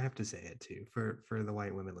sorry. I have to say it too. For the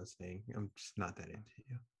white women listening, I'm just not that into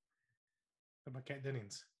you. What about Kat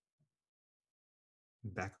Dennings?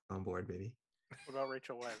 Back on board, baby. What about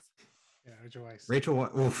Rachel Weisz? Yeah, Rachel Weisz. Rachel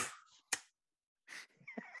Weisz. Oof.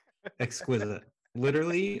 Exquisite.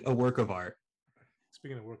 Literally a work of art.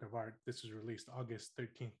 Speaking of work of art, this was released August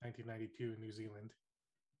 13th, 1992 in New Zealand.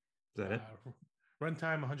 Is that it?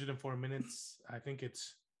 Runtime 104 minutes. I think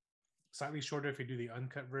it's slightly shorter if you do the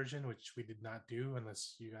uncut version, which we did not do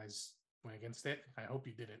unless you guys went against it. I hope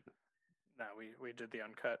you didn't. No, we did the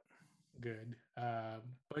uncut. Good.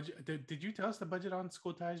 Budget. Did you tell us the budget on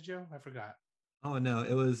School Ties, Joe? I forgot. Oh no,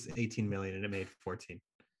 it was 18 million and it made 14.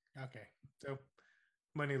 Okay, so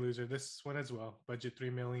money loser. This one as well. Budget 3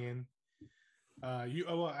 million.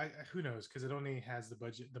 Who knows? Because it only has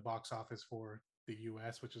the box office for the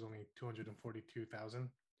U.S., which is only 242,000.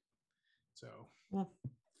 So. Well.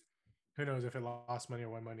 Who knows if it lost money or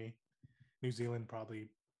won money? New Zealand probably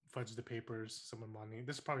fudged the papers. Someone money.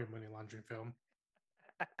 This is probably a money laundering film.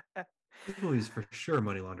 This movie's for sure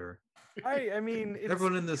money launderer. I mean, it's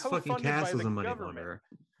everyone in this fucking cast is a money launderer.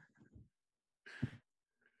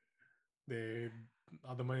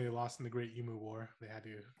 All the money they lost in the Great Emu War, they had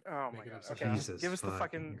to. Oh my god! Okay, give us the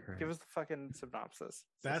fucking synopsis.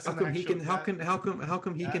 That's how come he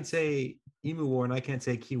can say Emu War and I can't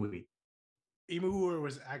say Kiwi? Emu War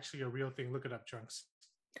was actually a real thing. Look it up, Chunks.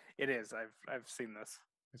 It is. I've seen this.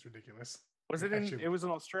 It's ridiculous. Was it in? It was in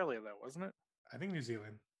Australia though, wasn't it? I think New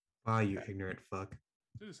Zealand. Ah, you ignorant fuck.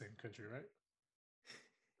 They're the same country, right?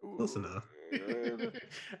 Close enough. Well,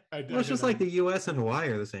 it's just like the U.S. and Hawaii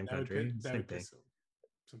are the same country. Same thing.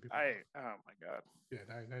 Some people. Oh my god. Yeah,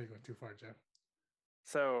 now you're going too far, Jeff.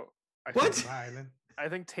 So I What? Think, Island. I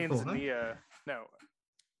think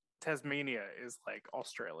Tasmania is like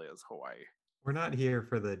Australia's Hawaii. We're not here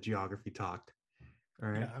for the geography talk. All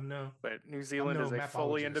right. Yeah, I'm no. But New Zealand no is a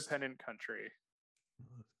fully mapologist. independent country.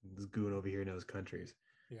 This goon over here knows countries.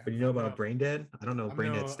 Yeah, But you know about Braindead? I don't know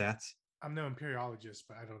Braindead stats. I'm no imperiologist,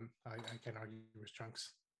 but I can't argue with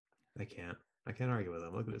Trunks. I can't argue with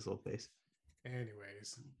him. Look at his little face.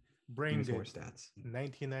 Anyways, Braindead. Braindead, More stats.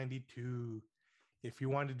 1992. If you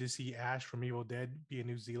wanted to see Ash from Evil Dead be a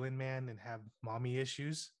New Zealand man and have mommy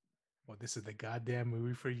issues, well, this is the goddamn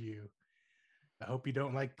movie for you. I hope you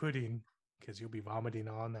don't like pudding, because you'll be vomiting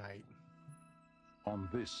all night. On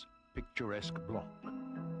this picturesque block,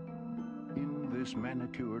 in this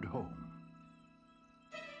manicured home,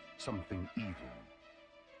 something evil,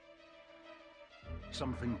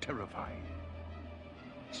 something terrifying,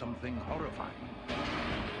 something horrifying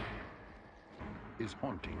is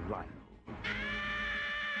haunting Lionel.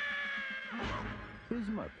 His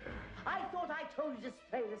mother. I thought I told you to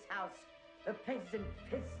spray this house. The place is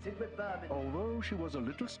infested with vermin. Although she was a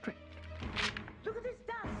little strict, Look at this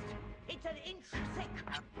dust. It's an inch thick.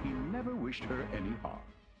 he never wished her any harm.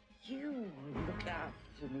 You look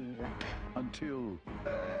after me like... Until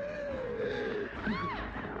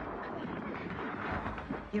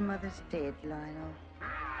Your mother's dead, Lionel.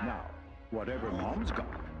 now, whatever Mom's got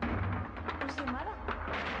Who's your mother?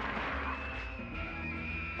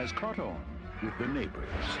 has caught on with the neighbors.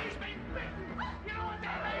 You know what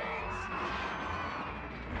that means?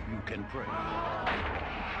 You can pray.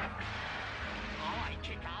 I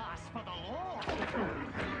kick ass for the Lord.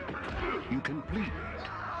 You can plead.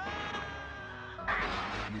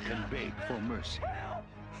 You can beg for mercy. Help!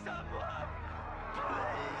 Someone!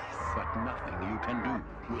 But nothing you can do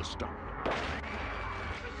will stop it.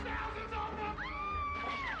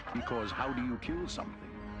 Because how do you kill something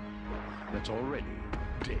that's already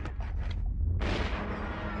dead?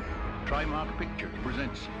 Trimark Pictures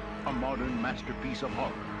presents a modern masterpiece of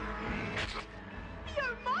horror.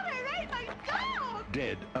 Your mother! Oh my God!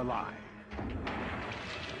 Dead Alive.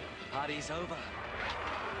 Party's over.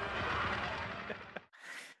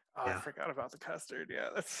 Oh, Yeah. I forgot about the custard. Yeah,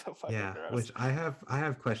 that's so fucking Yeah, gross. which I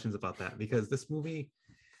have questions about that because this movie,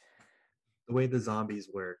 the way the zombies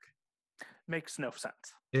work, makes no sense.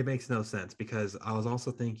 it makes no sense because I was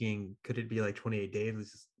also thinking, could it be like 28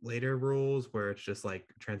 days later rules where it's just like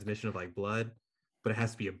transmission of like blood, but it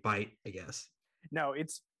has to be a bite, I guess. No,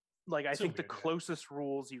 it's like I So think the weird, yeah. closest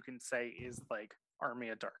rules you can say is like Army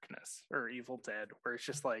of Darkness or Evil Dead, where it's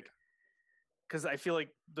just like, because I feel like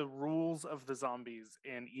the rules of the zombies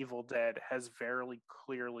in Evil Dead has very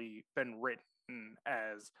clearly been written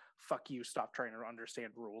as "fuck you, stop trying to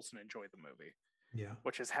understand rules and enjoy the movie," Yeah.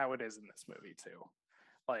 which is how it is in this movie too.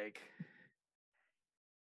 Like,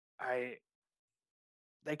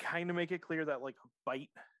 they kind of make it clear that like a bite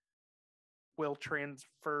will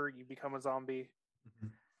transfer, you become a zombie,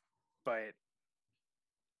 but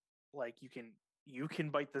like you can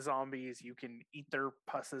bite the zombies, you can eat their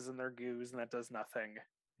pusses and their goos, and that does nothing.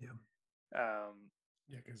 Yeah.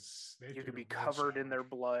 Yeah, because You could be covered in their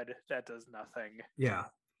blood, that does nothing. Yeah.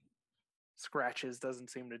 Scratches doesn't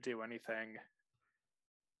seem to do anything.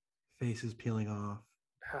 Faces peeling off.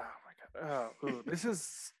 Oh my god. Oh, ooh, this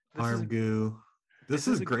is Arm goo. This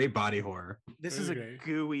is great body horror. This is a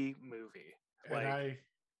gooey movie. And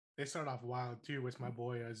they start off wild too with my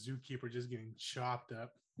boy Zookeeper just getting chopped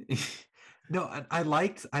up. No, I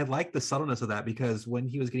liked the subtleness of that because when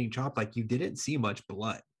he was getting chopped, like you didn't see much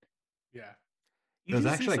blood. Yeah. It was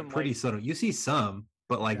actually like pretty subtle. You see some,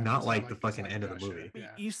 but like not like the fucking end of the gusher. movie.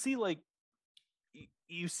 Yeah. You see like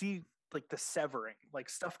you see like the severing, like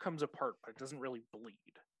stuff comes apart, but it doesn't really bleed.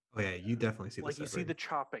 Oh yeah, you definitely see Like the you see severing. the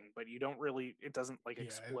chopping, but you don't really. It doesn't like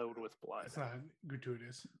explode with blood. It's not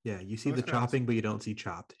gratuitous. Yeah, you see Well, the that's what chopping, but you don't see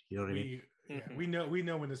chopped. You know what I mean? We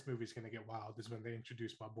know when this movie's gonna get wild is when they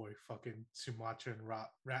introduce my boy fucking Sumatra and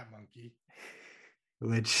Rat Monkey,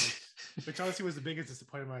 Which honestly was the biggest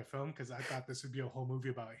disappointment of my film because I thought this would be a whole movie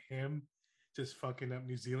about him just fucking up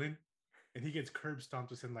New Zealand, and he gets curb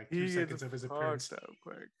stomped within like 2 seconds of his appearance.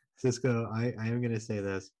 Cisco, I am gonna say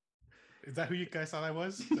this. Is that who you guys thought I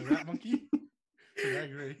was? The Rat Monkey? I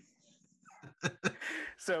agree.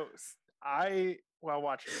 So I, while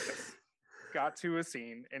watching this, got to a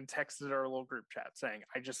scene and texted our little group chat saying,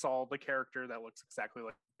 I just saw the character that looks exactly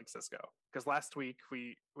like Cisco. Because last week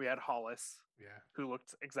we had Hollis, who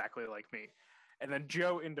looked exactly like me. And then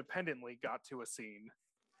Joe independently got to a scene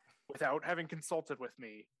without having consulted with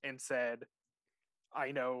me and said,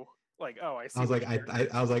 I know, like, oh, I see. I was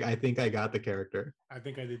like, I think I got the character. I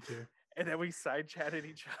think I did too. And then we side chatted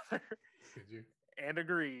each other. Did you? And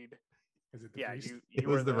agreed. Is it the Yeah, priest? you It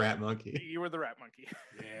was the rat monkey. You were the rat monkey.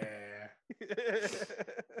 Yeah.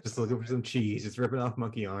 Just looking for some cheese, just ripping off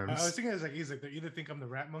monkey I was arms. thinking he's like they either think I'm the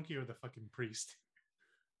rat monkey or the fucking priest.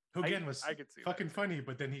 Who again was I could see fucking funny,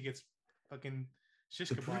 but then he gets fucking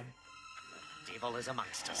shish kebab. Evil is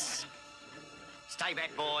amongst us. Stay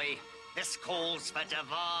back, boy. This calls for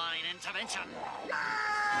divine intervention.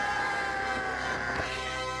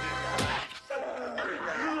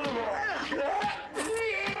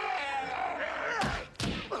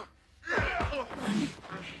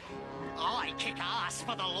 I kick ass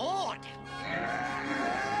for the Lord.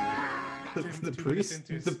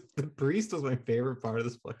 The priest was my favorite part of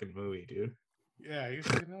this fucking movie, dude. Yeah, he was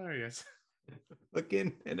fucking hilarious.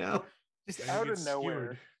 Looking and out. Just out of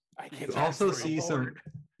nowhere. You also see some.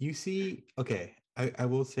 You see, okay. I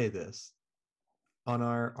will say this. On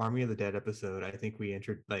our Army of the Dead episode, I think we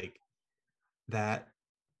entered like that.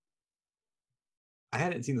 I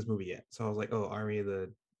hadn't seen this movie yet, so I was like, "Oh, Army of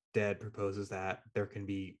the Dead proposes that there can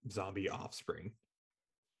be zombie offspring."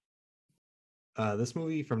 This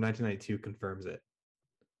movie from 1992 confirms it.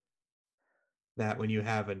 That when you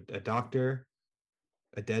have a doctor,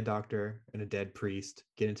 a dead doctor, and a dead priest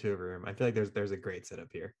get into a room, I feel like there's a great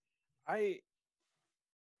setup here.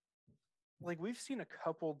 We've seen a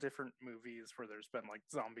couple different movies where there's been like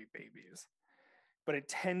zombie babies, but it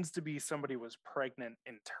tends to be somebody was pregnant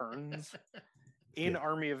in turns. In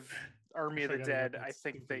Army of the Dead, I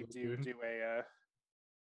think they do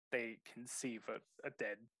they conceive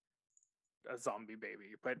a zombie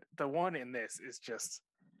baby, but the one in this is just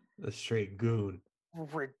a straight goon.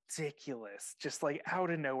 Ridiculous. Just like out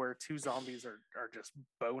of nowhere, two zombies are just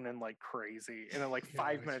boning like crazy, and then like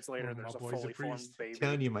 5 minutes later there's a fully formed baby. I'm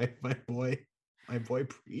telling you, my boy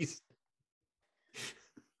priest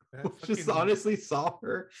just honestly saw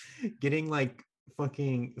her getting like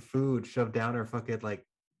fucking food shoved down her fucking like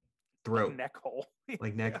throat, like neck hole.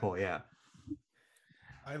 Like neck hole, yeah.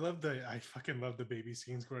 I fucking love the baby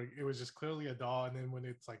scenes where it was just clearly a doll, and then when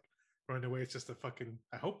it's like running away, it's just a fucking.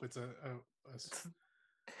 I hope it's a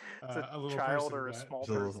little child person, or a small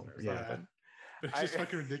person or something. It's just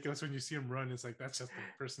fucking ridiculous when you see him run. It's like that's just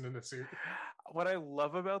a person in a suit. What I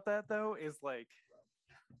love about that though is like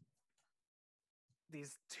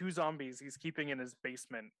these two zombies he's keeping in his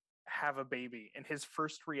basement have a baby, and his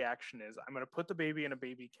first reaction is, I'm going to put the baby in a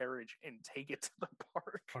baby carriage and take it to the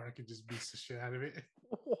park. Park and just beats the shit out of it.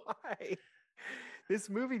 Why? This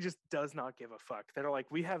movie just does not give a fuck. They're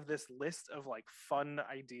like, we have this list of like fun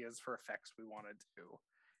ideas for effects we want to do,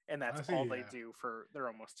 and that's Honestly, all they do for their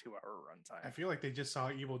almost 2-hour runtime. I feel like they just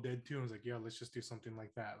saw Evil Dead 2 and was like, yeah, let's just do something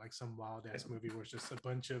like that, like some wild ass movie where it's just a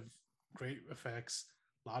bunch of great effects,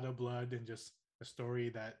 a lot of blood, and just a story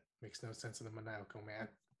that makes no sense in the maniacal man.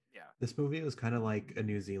 Yeah. This movie was kind of like a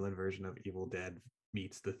New Zealand version of Evil Dead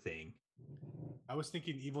meets The Thing. I was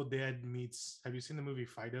thinking Evil Dead meets. Have you seen the movie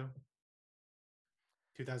Fido?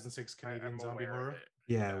 2006 Canadian zombie horror.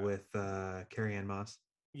 Yeah, with Carrie Ann Moss.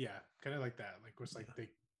 Yeah, kind of like that. Like it's like they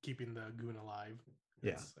keeping the goon alive.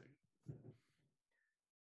 Yeah.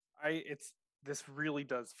 This really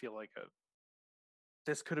does feel like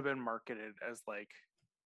this could have been marketed as like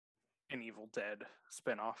an Evil Dead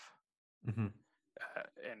spinoff. Mm-hmm.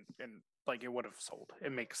 And like it would have sold.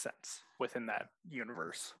 It makes sense within that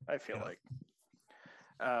universe, I feel like.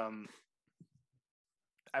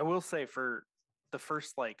 I will say for the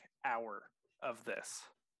first like hour of this,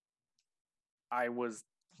 I was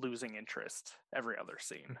losing interest every other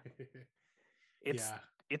scene.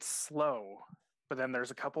 It's slow, but then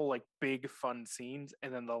there's a couple like big fun scenes,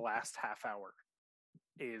 and then the last half hour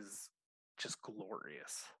is just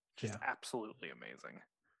glorious. Just absolutely amazing.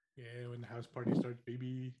 Yeah, when the house party starts,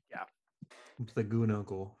 baby. Yeah. It's the goon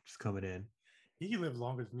uncle just coming in. He lived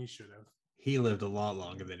longer than he should have. He lived a lot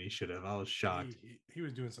longer than he should have. I was shocked. He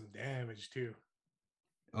was doing some damage too.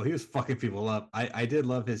 Oh, he was fucking people up. I did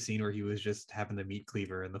love his scene where he was just having the meat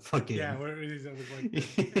cleaver and the fucking where it was like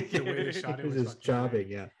the way they shot it was just chopping.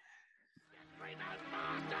 Yeah.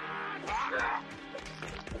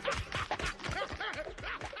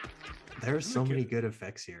 There's so many good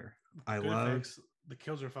effects here. The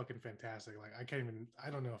kills are fucking fantastic. Like I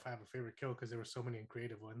don't know if I have a favorite kill because there were so many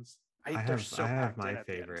creative ones. I have my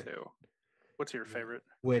favorite too. What's your favorite?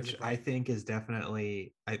 Which I think is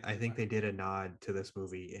definitely I think they did a nod to this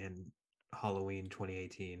movie in Halloween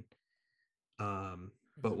 2018.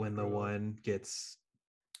 But when the one gets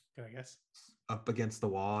up against the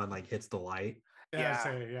wall and like hits the light. Like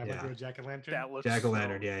a jack-o'-lantern. That looks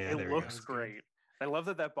jack-o'-lantern, it looks great. I love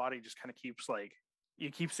that body just kind of keeps like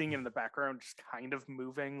you keep seeing it in the background, just kind of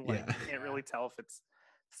moving. Like you can't really tell if it's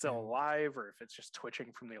still alive or if it's just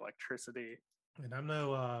twitching from the electricity. And I'm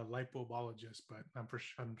no light bulbologist, but I'm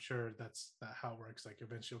sure that's how it works. Like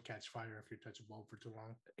eventually you'll catch fire if you touch a bulb for too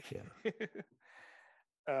long. Yeah.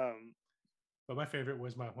 But my favorite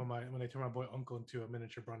was when they turned my boy Uncle into a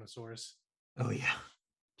miniature brontosaurus. Oh yeah.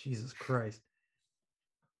 Jesus Christ.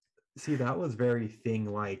 See, that was very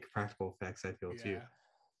thing-like practical effects, I feel too.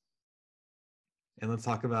 And let's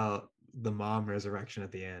talk about the mom resurrection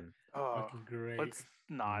at the end. Oh, fucking great. Let's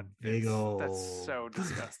not. Big old... That's so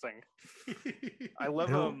disgusting. I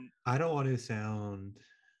love I don't want to sound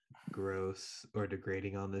gross or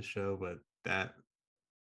degrading on this show, but that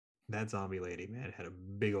zombie lady, man, had a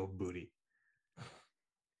big old booty.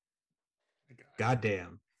 God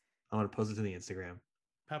damn. I want to post it to the Instagram.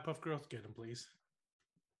 Pop Puff Girls, get him, please.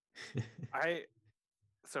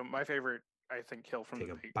 So my favorite, I think, kill from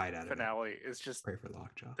the big finale is just pray for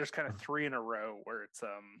lockjaw. There's kind of 3 in a row where it's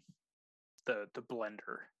the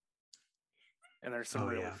blender, and there's some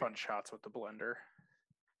really fun shots with the blender.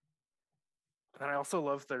 And I also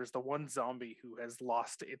love there's the one zombie who has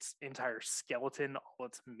lost its entire skeleton, all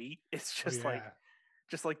its meat. It's just like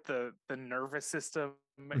the nervous system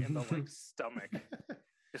and the like stomach.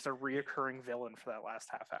 Just a reoccurring villain for that last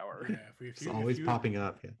half hour. Yeah, it's always popping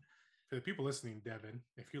up. Yeah. For the people listening, Devin,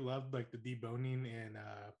 if you love like the deboning and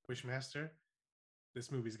Bushmaster, this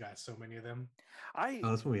movie's got so many of them.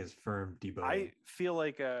 This movie has firm deboning. I feel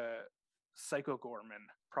like Psycho Gorman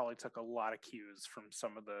probably took a lot of cues from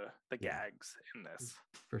some of the gags in this.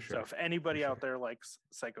 For sure. So if anybody out there likes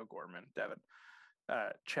Psycho Gorman, Devin,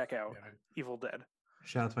 check out Evil Dead.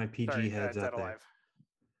 Shout out to my PG heads out there. Alive.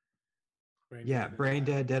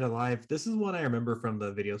 Braindead, Dead Alive. This is one I remember from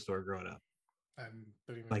the video store growing up.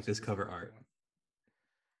 Like this cover art.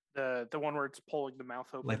 The one where it's pulling the mouth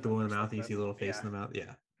open. Like the one in the mouth, you see a little face in the mouth.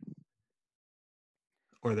 Yeah.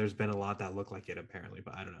 Or there's been a lot that look like it apparently,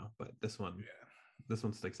 but I don't know. But this one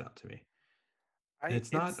sticks out to me.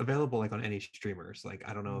 It's not available like on any streamers. Like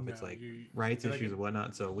I don't know if it's like rights issues and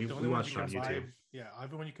whatnot. So we watched it on YouTube.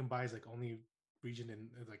 Every one you can buy is like only region in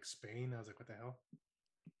like Spain. I was like, what the hell?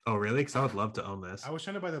 Oh really? Because I would love to own this. I was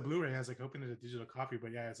trying to buy the Blu-ray. I was like hoping it's a digital copy,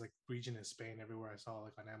 but yeah, it's like region in Spain everywhere I saw,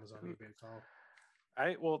 like on Amazon, eBay. It's all.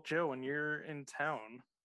 Well, Joe, when you're in town,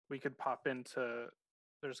 we could pop into.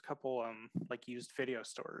 There's a couple like used video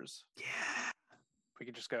stores. Yeah. We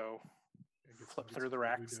could just go flip through the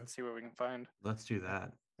racks and see what we can find. Let's do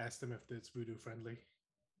that. Ask them if it's voodoo friendly.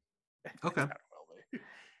 Okay.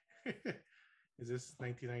 Is this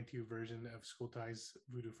 1992 version of School Ties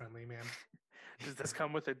voodoo friendly, man? Does this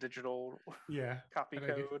come with a digital copy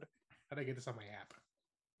code? How do I get this on my app?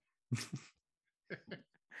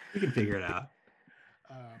 We can figure it out.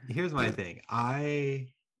 Here's my thing. I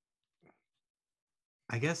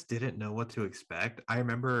guess didn't know what to expect. I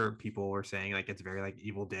remember people were saying like it's very like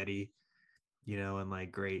Evil Dead-y, and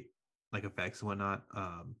like great like effects and whatnot.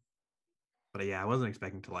 But yeah, I wasn't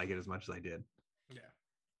expecting to like it as much as I did. Yeah.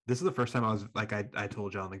 This is the first time I was like I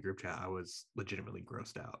told y'all in the group chat I was legitimately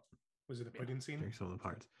grossed out. Was it a pudding scene? During some of the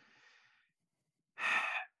parts.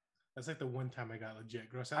 That's like the one time I got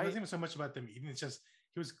legit grossed out. It wasn't even so much about them eating. It's just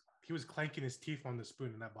he was clanking his teeth on the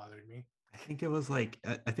spoon, and that bothered me. I think it was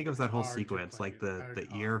that whole sequence, like the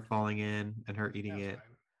ear falling in and her eating it.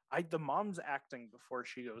 The mom's acting before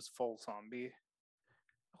she goes full zombie.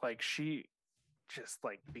 Like she just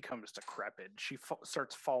like becomes decrepit. She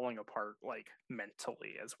starts falling apart like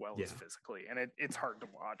mentally as well as physically, and it's hard to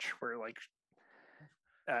watch. Where like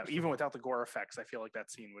even without the gore effects, I feel like that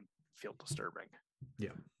scene would feel disturbing.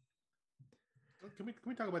 Yeah. Can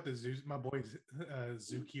we talk about the zoo? My boy's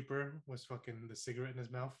zookeeper was fucking the cigarette in his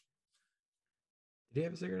mouth. Did he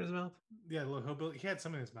have a cigarette in his mouth? Yeah, the little hillbilly. He had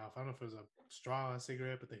some in his mouth. I don't know if it was a straw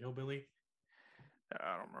cigarette, but the hillbilly.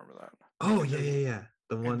 I don't remember that. Oh yeah.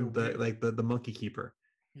 The one, the monkey keeper.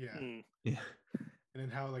 Yeah. Yeah. And then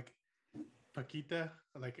how like Paquita,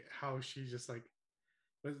 like how she just like,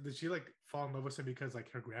 did she like fall in love with him because like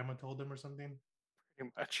her grandma told him or something?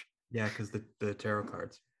 Pretty much. Yeah, because the tarot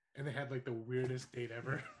cards. And they had like the weirdest date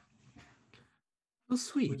ever. Oh,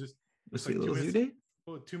 sweet. Just a sweet little zoo date?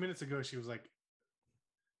 Well, 2 minutes ago, she was like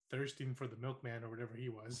thirsting for the milkman or whatever he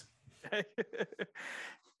was.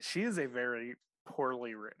 She is a very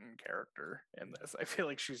poorly written character in this. I feel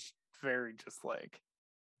like she's very just like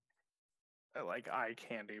eye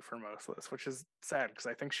candy for most of this, which is sad because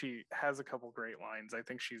I think she has a couple great lines. I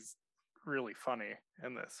think she's really funny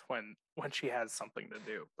in this when she has something to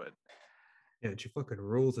do, but yeah, she fucking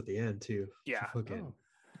rules at the end too. Yeah. She fucking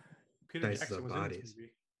Peter Jackson was bodies. In this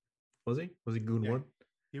movie. Was he? Was he Goon 1?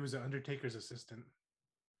 He was the Undertaker's assistant.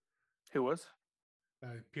 Who was?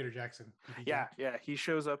 Peter Jackson. Yeah. He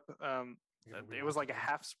shows up It was like a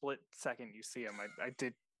half split second you see him.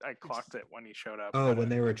 I clocked it when he showed up. Oh, when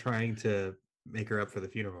they were trying to make her up for the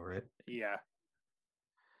funeral, right? Yeah.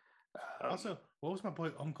 Also, what was my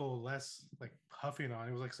boy Uncle Les like puffing on?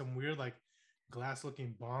 It was like some weird like glass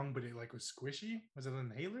looking bong, but it like was squishy. Was it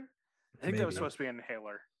an inhaler? I think that was supposed to be an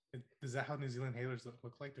inhaler. Is that how New Zealand inhalers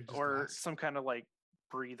look like? They're just or glass? some kind of like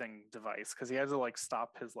breathing device, because he had to like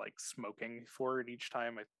stop his like smoking for it each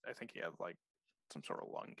time. I think he had like some sort of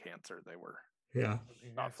lung cancer they were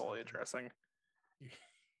not fully addressing.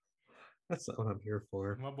 That's not what I'm here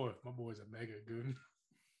for. My boy's a mega goon.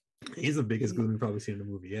 He's the biggest goon we've probably seen in a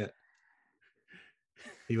movie yet.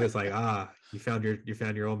 He was like, you found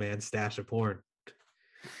your old man's stash of porn.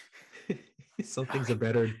 Some things are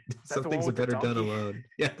better. Some things are better done alone.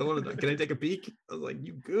 Yeah, the one. Can I take a peek? I was like,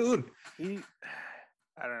 you goon.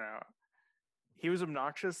 I don't know. He was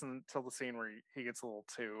obnoxious until the scene where he gets a little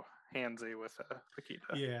too handsy with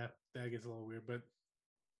Paquita. Yeah, that gets a little weird,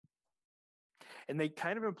 and they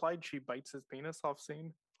kind of implied she bites his penis off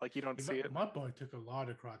scene. Like you don't see it. My boy took a lot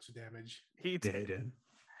of crotch damage. He did.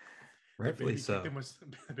 Rightfully so.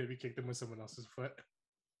 The baby kicked him with someone else's foot.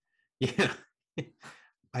 Yeah.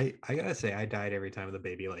 I gotta say, I died every time the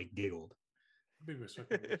baby like giggled. The baby was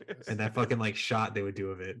fucking ridiculous. And that fucking like shot they would do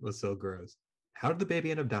of it was so gross. How did the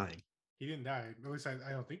baby end up dying? He didn't die. At least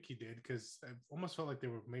I don't think he did, because I almost felt like they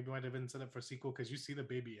were might have been set up for a sequel, because you see the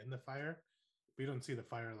baby in the fire, but you don't see the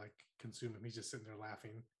fire like consume him. He's just sitting there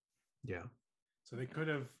laughing. Yeah. So they could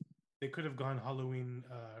have gone Halloween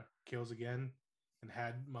Kills again and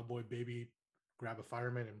had my boy baby grab a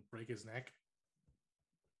fireman and break his neck.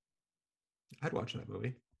 I'd watch that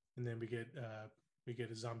movie. And then we get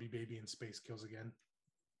a zombie baby in Space Kills again.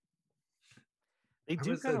 They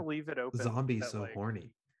do kind of leave it open. Zombies so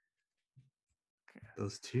horny.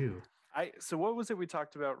 Those two. So what was it we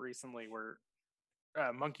talked about recently? Where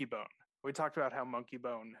Monkey Bone. We talked about how Monkey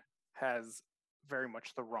Bone has very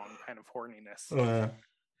much the wrong kind of horniness.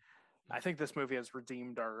 I think this movie has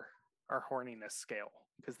redeemed our horniness scale,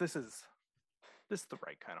 because this is the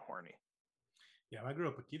right kind of horny. Yeah, my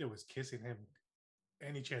girl Paquita was kissing him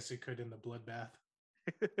any chance he could in the bloodbath.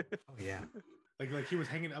 Oh yeah. Like he was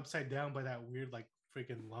hanging upside down by that weird like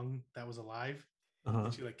freaking lung that was alive.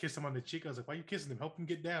 And she like kissed him on the cheek. I was like, why are you kissing him? Help him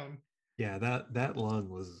get down. Yeah, that lung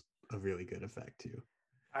was a really good effect too.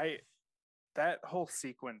 That whole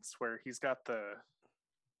sequence where he's got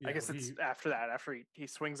I guess it's after he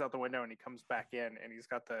swings out the window and he comes back in and he's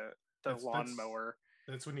got the lawnmower.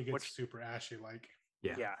 That's when he gets super ashy like.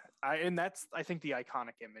 Yeah. And that's, I think, the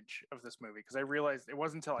iconic image of this movie, because I realized it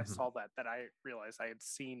wasn't until I saw that I realized I had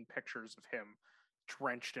seen pictures of him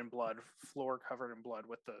drenched in blood, floor covered in blood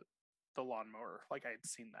with the lawnmower. Like I had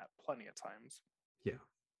seen that plenty of times. Yeah.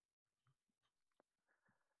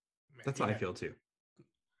 Man, that's how I feel too.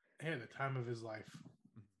 He had the time of his life.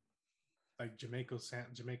 Like Jamaica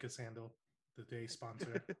Sandal, the day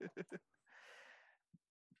sponsor.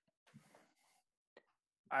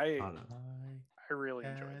 I really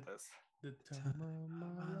enjoyed this. The time of my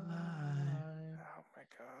life. Oh my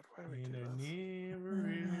god, why do we do this?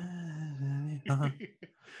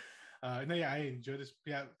 No, yeah, I enjoyed this.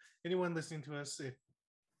 Yeah, anyone listening to us, if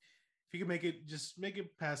you can make it, just make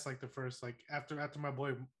it past like the first, like after my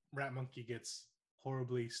boy Rat Monkey gets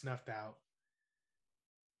horribly snuffed out.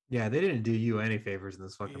 Yeah, they didn't do you any favors in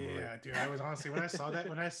this fucking movie. Yeah, dude, I was honestly when I saw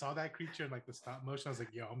that creature in like the stop motion, I was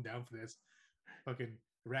like, yo, I'm down for this. Fucking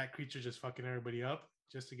rat creature just fucking everybody up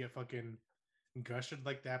just to get fucking gushed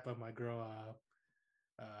like that by my girl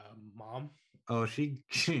mom. Oh, she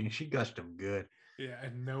gushed him good. Yeah,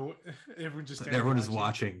 and everyone is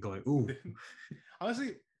watching going, ooh.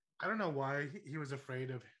 Honestly, I don't know why he was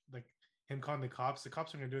afraid of like him calling the cops. The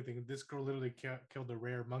cops are gonna do anything. This girl literally killed a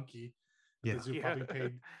rare monkey. Yeah. The zoo probably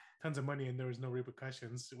paid tons of money and there was no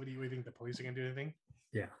repercussions. What do you think the police are gonna do anything?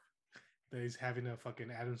 Yeah. That he's having a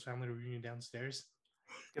fucking Addams Family reunion downstairs.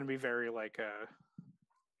 It's gonna be very like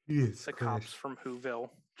the cops from Whoville,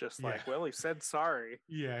 just like, well, he said sorry.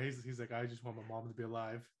 Yeah, he's like, I just want my mom to be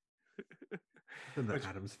alive. The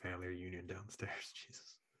Addams Family reunion downstairs,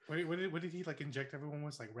 Jesus. What did he like inject everyone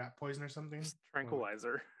with, like rat poison or something?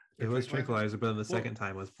 Tranquilizer. It was tranquilizer, but then the second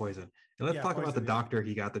time was poison. And let's talk about the doctor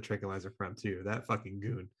he got the tranquilizer from too. That fucking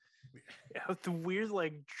goon. Yeah, the weird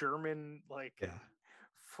like German like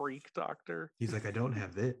freak doctor. He's like, I don't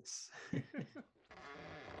have this.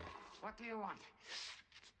 What do you want?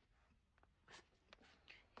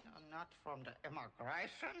 You're not from the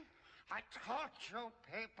immigration? I told you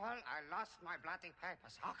people I lost my bloody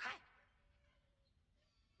papers, okay?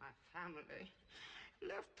 My family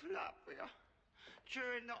left Latvia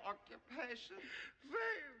during the occupation.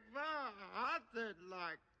 We were hunted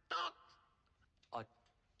like dogs.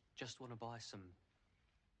 just want to buy some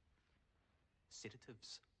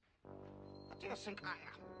sedatives. What do you think I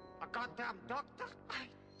am? A goddamn doctor? I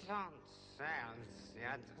don't sell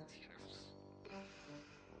sedatives.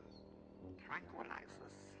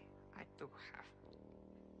 Tranquilizers. I do have.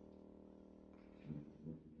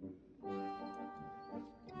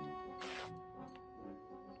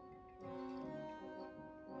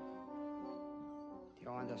 Do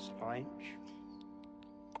you want a sponge?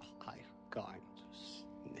 I'm going to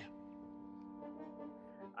snip.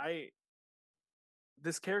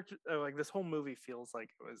 This character, like this whole movie feels like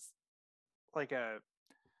it was like a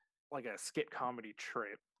skit comedy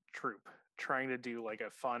troupe trying to do like a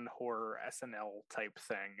fun horror SNL type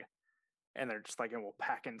thing, and they're just like, and we'll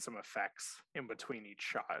pack in some effects in between each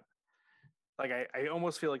shot. Like I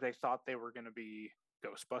almost feel like they thought they were going to be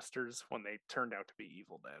Ghostbusters when they turned out to be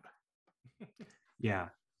Evil Dead. Yeah,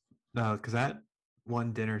 no, because that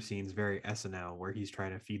one dinner scene's very SNL where he's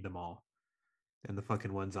trying to feed them all, and the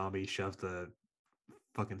fucking one zombie shoves the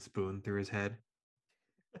fucking spoon through his head.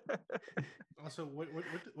 Also, what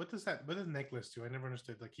does the necklace do? I never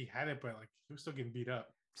understood. Like he had it, but like he was still getting beat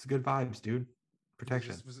up. It's good vibes, dude.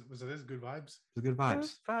 Protection. Was it this good vibes? It's good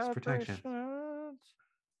vibes. It's protection.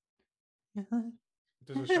 If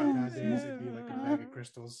there's a shot nowadays, it'd be like a bag of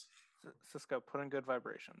crystals. Cisco, put in good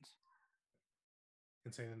vibrations.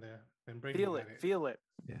 Insane in the membrane. Feel it.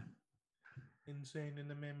 Yeah. Insane in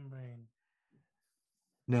the membrane.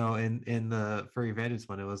 No, in the Furry Vengeance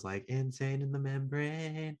one, it was like insane in the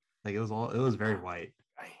membrane. Like it was very white.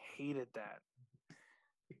 I hated that.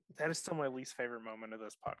 That is still my least favorite moment of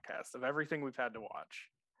this podcast. Of everything we've had to watch.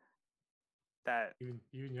 That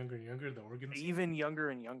even younger and younger, the organ scene? Even younger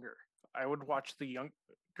and younger. I would watch the younger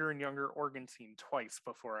and younger organ scene twice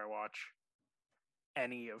before I watch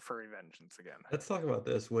any of Furry Vengeance again. Let's talk about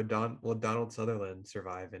this. Would Donald Sutherland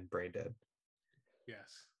survive in Braindead?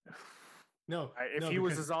 Yes. No. If he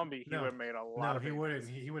was a zombie, he would have made a lot of. No, he wouldn't.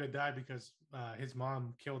 He would have died because his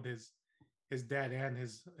mom killed his dad and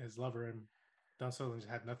his lover, and Don Sutherland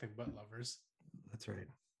had nothing but lovers. That's right.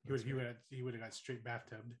 He would have got straight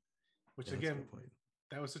bathtubed. Which again,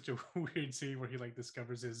 that was such a weird scene where he like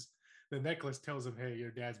discovers the necklace tells him, "Hey,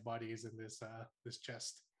 your dad's body is in this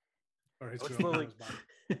chest, or his girl's body,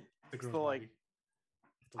 the girl's body."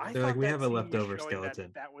 They're like, we have a leftover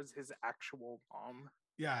skeleton. That was his actual mom.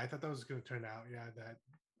 Yeah, I thought that was going to turn out. Yeah, that.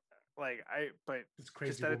 But it's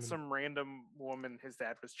crazy. Just that it's some random woman his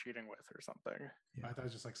dad was cheating with or something. Yeah. I thought it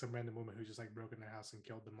was just like some random woman who just like broke in their house and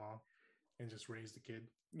killed them all, and just raised the kid.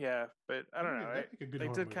 Yeah, but I don't know. They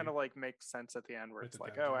did kind of movie. like make sense at the end where it's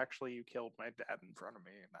like, oh, actually, you killed my dad in front of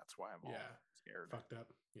me, and that's why I'm all scared. Fucked up.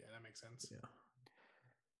 Yeah, that makes sense. Yeah.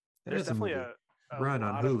 There's definitely a Run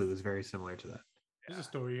on Hulu is very similar to that. There's a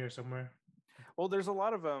story here somewhere. Well, there's a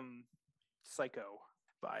lot of Psycho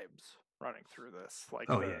vibes running through this, like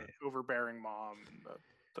overbearing mom and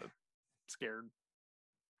the scared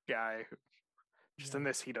guy. Just in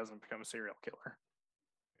this, he doesn't become a serial killer.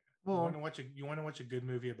 Well, you want to watch a good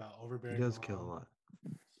movie about overbearing? He does kill a lot.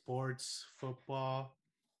 Sports, football.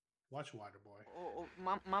 Watch Waterboy. Oh,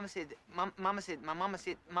 mama said that. Mama said that. My mama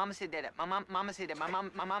said that. My mama said that. My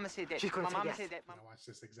mama said that. I watched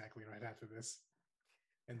this exactly right after this,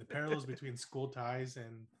 and the parallels between School Ties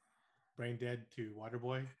and Braindead to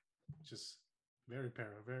Waterboy, just very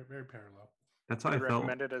parallel. That's how I felt.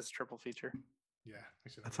 Recommend it as triple feature. Yeah,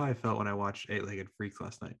 that's how I felt when I watched Eight-Legged Freaks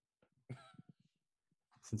last night.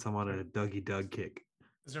 Since I'm on a Dougie Doug kick.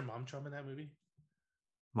 Is there mom trauma in that movie?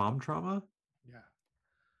 Mom trauma? Yeah.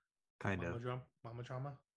 Kind of. Mama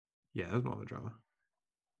trauma? Yeah, it was mama trauma.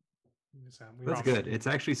 That's good. It's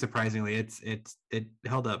actually surprisingly, it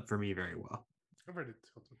held up for me very well. I've heard it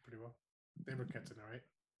held up pretty well. They were cats in it, right?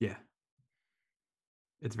 Yeah.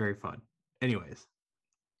 It's very fun. Anyways.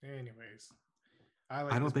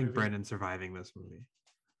 I don't think Brendan's surviving this movie.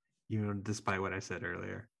 Despite what I said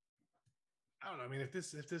earlier. I don't know. I mean, if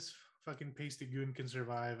this fucking pasty goon can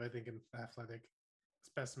survive, I think an athletic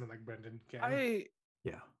specimen like Brendan can. I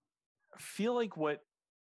feel like what.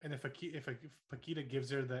 And if Paquita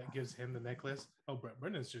gives him the necklace,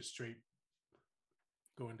 Brendan's just straight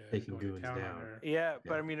going to town on her. Yeah,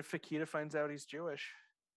 but I mean, if Paquita finds out he's Jewish,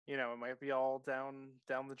 it might be all down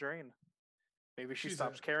the drain. Maybe she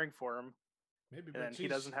stops caring for him. Maybe, and then he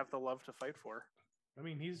doesn't have the love to fight for. I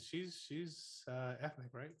mean, she's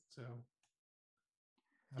ethnic, right? So.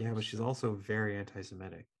 Yeah, but she's also very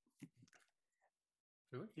anti-Semitic.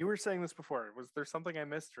 Really? You were saying this before. Was there something I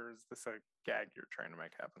missed, or is this a gag you're trying to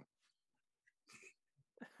make happen?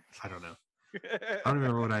 I don't know. I don't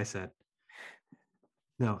remember what I said.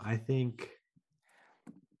 No, I think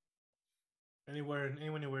anyone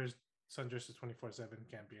who wears Sundress is 24/7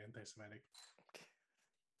 can't be anti-Semitic.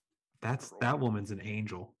 That woman's an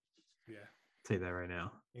angel. Yeah. I'll tell you that right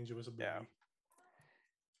now. Angel was a baby. Yeah.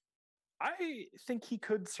 I think he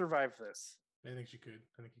could survive this. I think she could.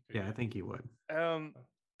 I think he could. Yeah, I think he would. Because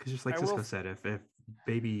just like I Cisco will- said, if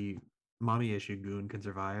baby mommy issue Goon can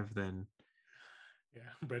survive, then Yeah,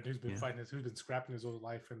 Brent, who's been who's been scrapping his whole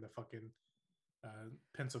life in the fucking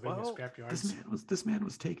Pennsylvania scrap yards. this man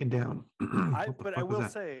was taken down. But I will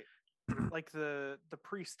say, like the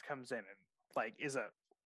priest comes in and like is a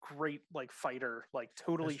great like fighter, like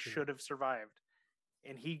totally That's true. should have survived,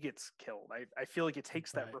 and he gets killed. I feel like it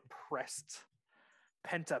takes that repressed,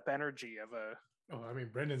 pent up energy of a. Oh, I mean,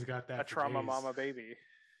 Brendan's got that a trauma days. mama baby.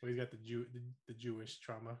 Well, he's got the Jewish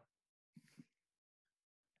trauma.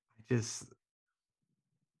 Just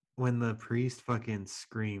when the priest fucking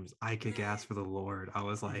screams, "I kick ass for the Lord," I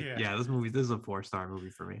was like, Yeah. this is a 4-star movie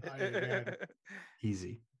for me. Man.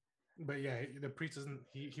 Easy. But yeah, the priest doesn't.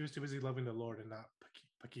 He was too busy loving the Lord and not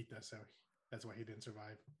Paquita, so that's why he didn't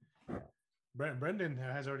survive. Brendan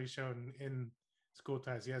has already shown in School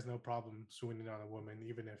Ties he has no problem swinging on a woman,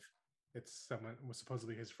 even if it's someone was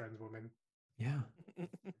supposedly his friend's woman. Yeah.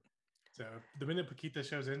 So the minute Paquita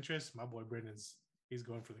shows interest, my boy he's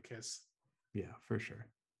going for the kiss. Yeah, for sure.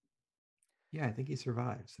 Yeah, I think he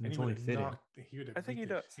survives, and And it's only fitting. I think he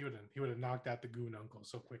does. He would have knocked out the goon uncle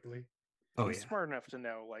so quickly. Oh, He's smart enough to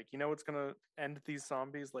know, like, you know what's gonna end these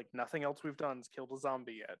zombies? Like, nothing else we've done's killed a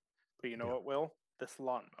zombie yet. But you know what will? This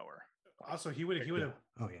lawnmower. Also, he would have.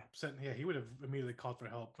 Oh yeah. He would have immediately called for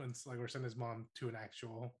help and or sent his mom to an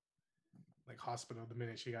actual like hospital the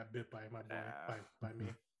minute she got bit by my boy by me,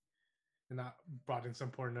 and not brought in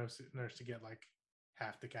some poor nurse to get like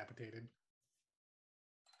half decapitated.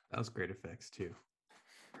 That was great effects too.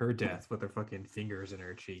 Her death with her fucking fingers in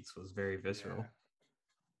her cheeks was very visceral.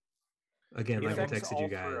 Again, like I texted you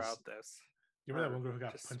guys. You remember that one girl who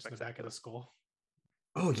got punched in the back of the skull?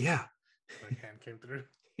 Oh yeah. Her hand came through.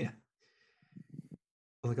 Yeah.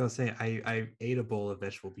 Like I was saying, I ate a bowl of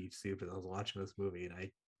vegetable beef soup as I was watching this movie, and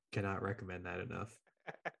I cannot recommend that enough.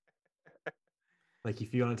 Like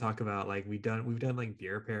if you want to talk about like we've done like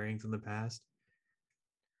beer pairings in the past,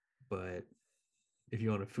 but if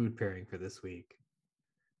you want a food pairing for this week,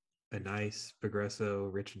 a nice Progresso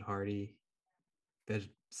rich and hearty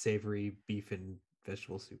savory beef and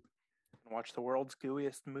vegetable soup. Watch the world's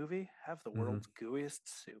gooeyest movie, have the world's gooeyest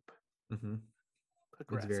soup. Mm-hmm.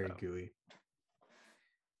 It's very gooey.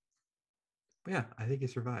 But yeah, I think he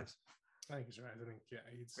survives. I think he's right. I think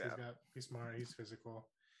he's smart, he's physical.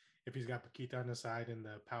 If he's got Paquita on the side and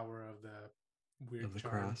the power of the weird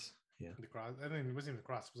charm, cross. Yeah. The cross. I mean, it wasn't even the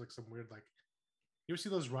cross, it was like some weird like you ever see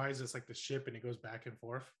those rides that's like the ship and it goes back and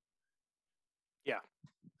forth? Yeah.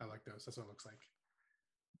 I like those. That's what it looks like.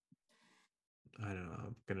 I don't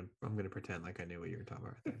know. I'm gonna pretend like I knew what you were talking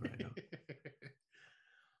about right there, but I don't.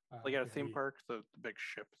 Like at a theme park, the big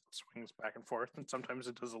ship swings back and forth, and sometimes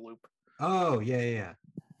it does a loop. Oh yeah.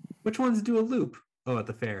 Which ones do a loop? Oh, at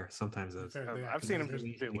the fair. Sometimes those. I've seen them just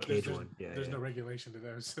do it. There's no regulation to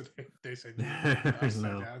those, so they say there's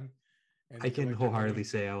no. Down, I can wholeheartedly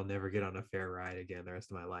say I will never get on a fair ride again the rest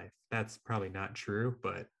of my life. That's probably not true,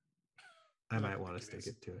 but I might want to stick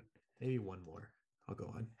it to it. Maybe one more. I'll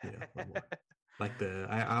go on. One more. Like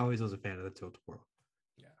I always was a fan of the Tilt-A-Whirl.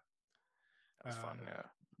 Yeah, that's fun. Yeah,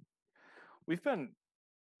 we've been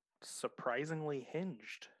surprisingly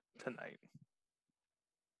hinged tonight.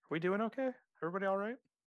 Are we doing okay? Everybody all right?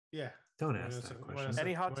 Yeah. Don't ask that question.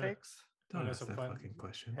 Any hot takes? Don't ask that fucking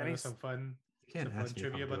question. Any some fun? You can't ask me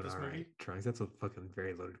trivia about this movie. movie. Trunks, that's a fucking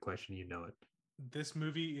very loaded question. You know it. This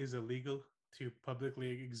movie is illegal to publicly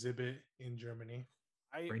exhibit in Germany.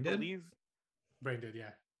 I Braindead? believe. Braindead, yeah.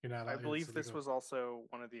 You're not allowed. I believe this was also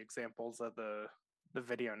one of the examples of the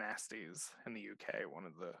video nasties in the UK. One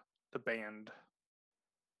of the banned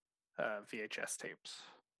VHS tapes.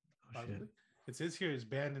 Oh, shit. It says here it's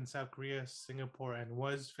banned in South Korea, Singapore, and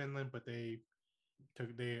was Finland, but they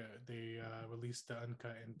released the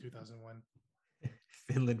uncut in 2001.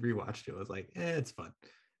 Finland rewatched it. I was like, it's fun.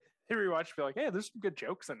 They rewatched, be like, hey, there's some good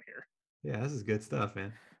jokes in here. Yeah, this is good stuff,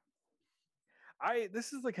 man.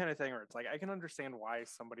 This is the kind of thing where it's like I can understand why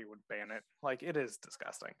somebody would ban it. Like it is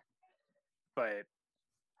disgusting, but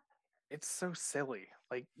it's so silly.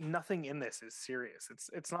 Like nothing in this is serious.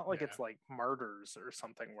 It's not like it's like Martyrs or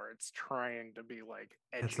something where it's trying to be like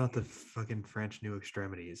edgy. That's not the fucking French New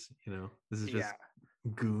Extremities, you know. This is just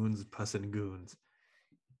goons pussing goons.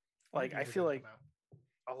 Like I feel like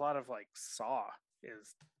a lot of like Saw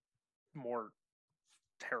is more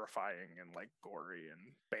terrifying and like gory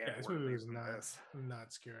and bad. This movie was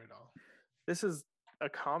not scary at all. This is a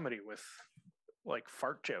comedy with like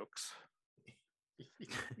fart jokes.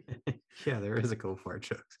 Yeah, there is a couple fart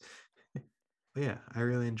jokes. But yeah, I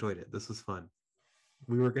really enjoyed it. This was fun.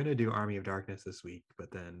 We were gonna do Army of Darkness this week,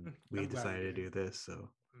 but then we decided to do this. So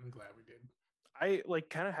I'm glad we did. I like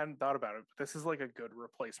kind of hadn't thought about it, but this is like a good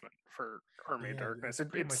replacement for Army of Darkness.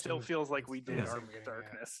 It still feels like we did Army of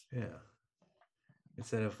Darkness. Yeah.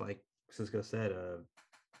 Instead of like Cisco said, a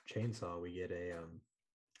chainsaw, we get a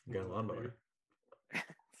lawnmower. That's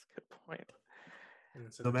a good point.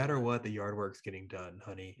 No matter what, the yard work's getting done,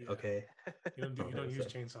 honey. Yeah. Okay. You don't use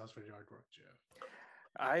chainsaws for yard work, Joe.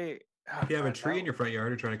 If you have a tree in your front yard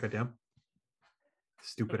you're trying to cut down,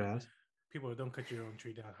 stupid ass. People don't cut your own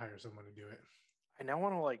tree down. Hire someone to do it. I now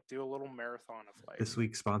want to like do a little marathon of like. This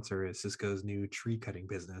week's sponsor is Cisco's new tree cutting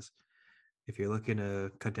business. If you're looking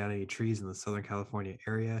to cut down any trees in the Southern California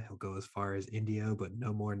area, he'll go as far as Indio, but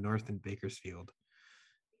no more north than Bakersfield.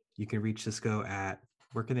 You can reach Cisco at,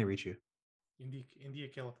 where can they reach you? India,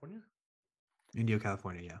 California? Indio,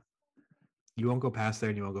 California, yeah. You won't go past there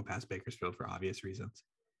and you won't go past Bakersfield for obvious reasons.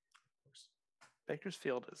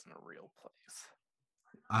 Bakersfield isn't a real place.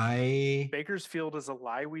 Bakersfield is a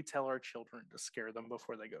lie we tell our children to scare them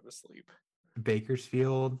before they go to sleep.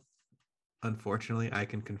 Bakersfield, unfortunately, I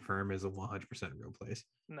can confirm is a 100% real place.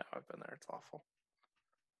 No, I've been there. It's awful.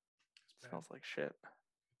 It smells like shit.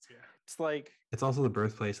 Yeah. It's like it's also the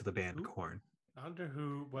birthplace of the band Korn. I wonder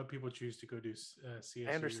what people choose to go do CSU.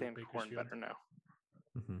 I understand Korn better now.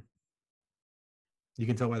 Mm-hmm. You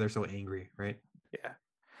can tell why they're so angry, right? Yeah.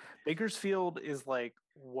 Bakersfield is like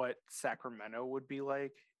what Sacramento would be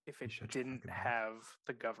like if it didn't have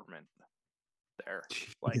the government there.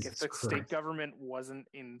 Like if the state government wasn't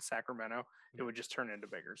in Sacramento, it would just turn into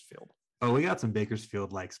Bakersfield. Oh, we got some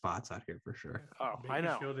Bakersfield-like spots out here for sure. Oh, I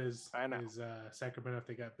know. Bakersfield is Sacramento if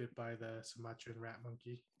they got bit by the Sumatran rat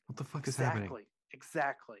monkey. What the fuck is happening?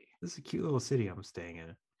 Exactly. This is a cute little city I'm staying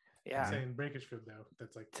in. Yeah. I'm saying Bakersfield though.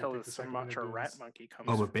 That's like till the Sumatra rat monkey comes.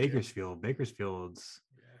 Oh, but Bakersfield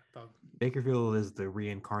is the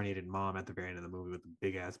reincarnated mom at the very end of the movie with the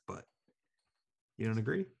big ass butt. You don't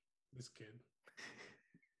agree? This kid.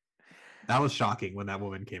 That was shocking when that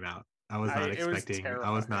woman came out. I was not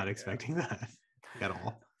expecting that at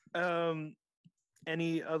all.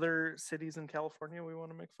 Any other cities in California we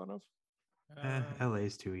want to make fun of?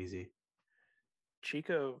 LA's too easy.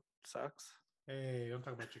 Chico sucks. Hey, don't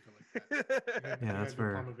talk about Chico like that. Yeah, that's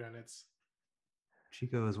where pomegranates.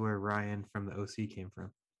 Chico is where Ryan from the OC came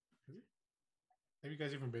from. Have you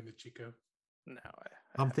guys even been to Chico? No,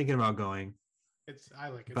 I'm thinking about going. I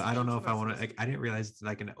like it, but I don't know if I want to. I didn't realize it's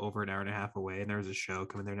like over an hour and a half away, and there was a show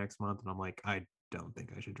coming there next month, and I'm like, I don't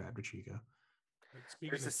think I should drive to Chico.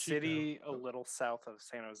 There's a city a little south of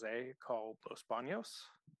San Jose called Los Baños.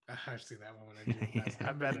 I've seen that one when I do.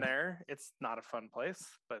 I've been there. It's not a fun place,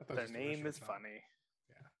 but their name is funny.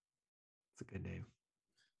 Yeah, it's a good name.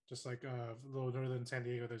 Just like a little northern San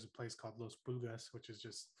Diego, there's a place called Los Pulgas, which is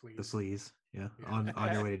just fleas. The fleas, yeah. On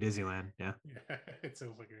your way to Disneyland, yeah. Yeah, it's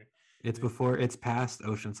so fucking. It's past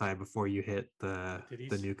Oceanside before you hit the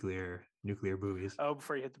nuclear boobies. Oh,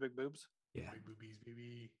 before you hit the big boobs. Yeah. Big boobies,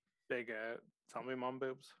 baby. Big zombie mom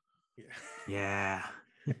boobs. Yeah. Yeah.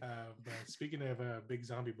 But speaking of big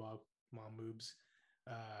zombie mom boobs,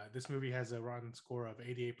 this movie has a Rotten score of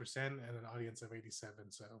 88% and an audience of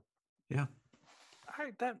 87. So. Yeah.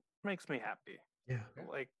 That makes me happy. Yeah.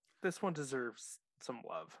 Like this one deserves some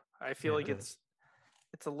love. I feel like it's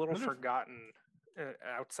a little forgotten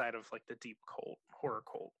outside of like the deep horror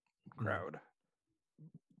cult crowd.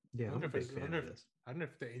 Yeah, I don't know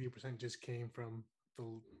if the 80% just came from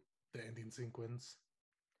the ending sequence.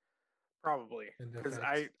 Probably, because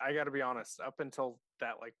I got to be honest. Up until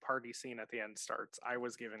that like party scene at the end starts, I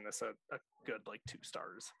was giving this a good like 2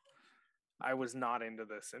 stars. I was not into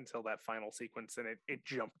this until that final sequence, and it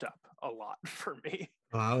jumped up a lot for me.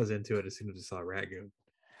 Oh, I was into it as soon as I saw Ragoon.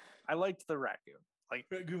 I liked the Ragoon,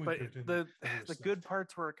 but the good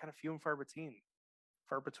parts were kind of few and far between.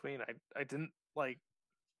 I didn't like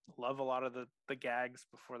love a lot of the gags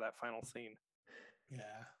before that final scene.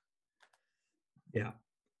 Yeah,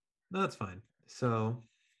 no, that's fine. So,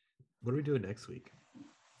 what are we doing next week?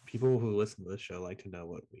 People who listen to this show like to know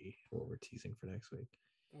what we're teasing for next week.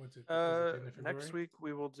 What's it? Next week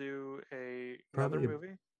we will do another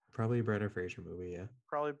movie. Probably a Brendan Fraser movie, yeah.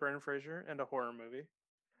 Probably Brendan Fraser and a horror movie.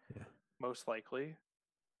 Yeah. Most likely.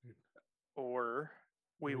 Or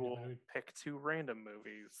we will pick 2 random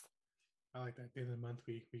movies. I like that. At the end of the month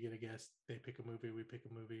we get a guest. They pick a movie, we pick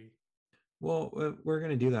a movie. Well, we're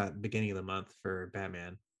gonna do that beginning of the month for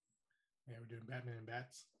Batman. Yeah, we're doing Batman and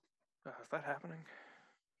Bats. Is that happening?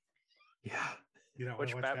 Yeah. You don't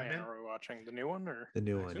Which want to watch Batman are we watching? The new one or The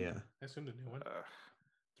new I one, assume- yeah. I assume the new one.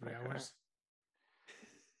 3 okay. hours.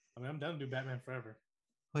 I mean, I'm down to do Batman Forever.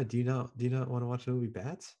 What, do you not want to watch the movie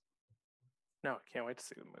Bats? No, I can't wait to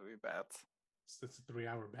see the movie Bats. It's a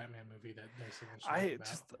 3-hour Batman movie that does so much.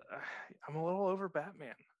 I'm a little over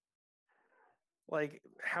Batman. Like,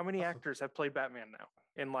 how many actors have played Batman now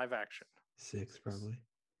in live action? 6 probably.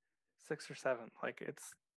 6 or 7. Like,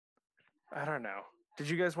 I don't know. Did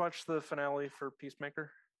you guys watch the finale for Peacemaker?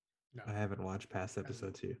 No, I haven't watched past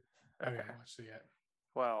episode 2. I haven't watched it yet.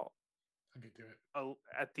 Well, I'll get to it.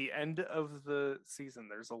 At the end of the season,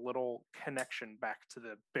 there's a little connection back to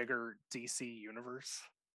the bigger DC universe.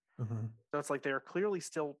 So it's like they're clearly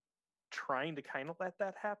still trying to kind of let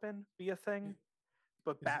that happen, be a thing.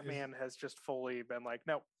 But Batman has just fully been like,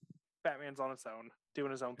 nope, Batman's on its own,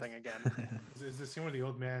 doing his own thing again. Is the scene where the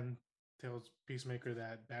old man tells Peacemaker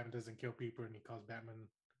that Batman doesn't kill people and he calls Batman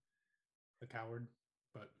a coward,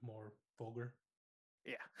 but more vulgar?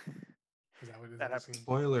 Yeah. Is that what That happens?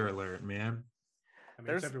 Spoiler alert, man. I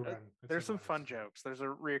mean, it's everywhere. There's some fun jokes. There's a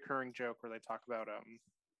reoccurring joke where they talk about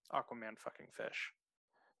Aquaman fucking fish,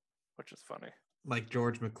 which is funny. Like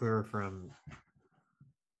George McClure from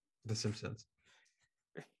The Simpsons.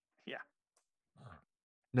 Yeah.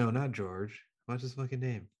 No, not George. What's his fucking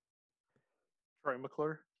name? Troy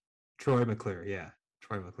McClure. Troy McClure, yeah.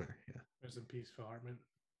 Troy McClure, yeah. Rest in peace, Phil Hartman.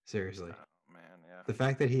 Seriously. Oh man, yeah. The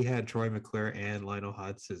fact that he had Troy McClure and Lionel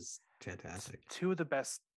Hutz is fantastic. Two of the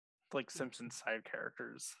best like Simpsons side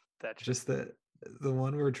characters. That Just the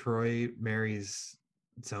one where Troy marries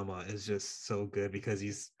Selma is just so good because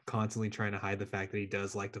he's constantly trying to hide the fact that he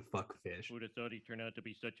does like to fuck fish. Who'd have thought he'd turn out to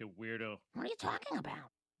be such a weirdo? What are you talking about?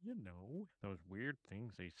 You know, those weird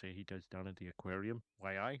things they say he does down at the aquarium.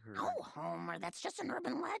 Why, I heard... Oh, Homer, that's just an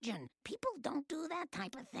urban legend. People don't do that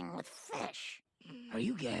type of thing with fish. Are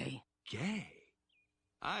you gay? Gay?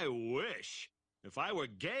 I wish. If I were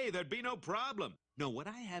gay, there'd be no problem. No, what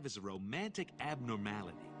I have is a romantic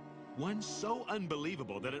abnormality. One so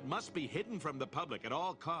unbelievable that it must be hidden from the public at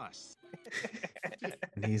all costs.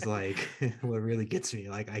 And he's like, what really gets me,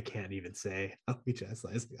 like, I can't even say. I don't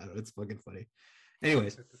know, it's fucking funny.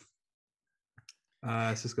 Anyways,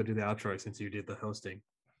 let's just go do the outro since you did the hosting.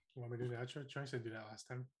 You want me to do the outro? Try to do that last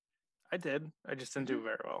time. I did. I just didn't do it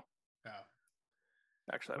very well. Oh.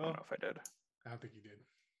 Actually, I don't know if I did. I don't think you did.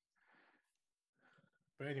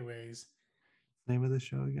 But anyways. Name of the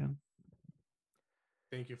show again?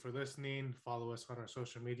 Thank you for listening. Follow us on our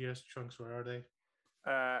social medias. Trunks, where are they?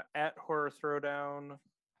 At Horror Throwdown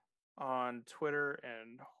on Twitter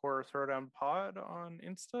and Horror Throwdown Pod on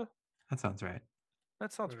Insta. That sounds right.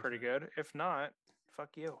 That sounds pretty good. If not,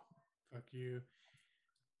 fuck you. Fuck you.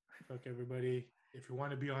 Fuck everybody. If you want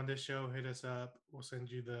to be on this show, hit us up. We'll send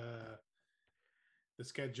you the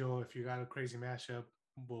schedule. If you got a crazy mashup,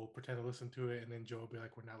 we'll pretend to listen to it, and then Joe will be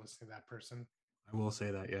like, we're not listening to that person. I will say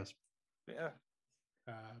that, yes. Yeah.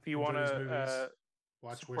 If you want to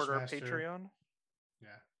watch support our Wishmaster. Patreon, yeah,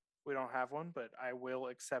 we don't have one, but I will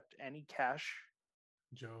accept any cash.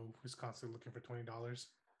 Joe is constantly looking for $20.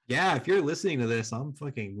 Yeah, if you're listening to this, I'm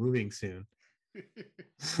fucking moving soon.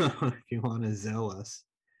 So if you want to Zell us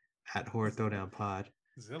at Horror Throwdown Pod.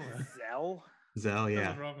 Zilla? Zell, yeah.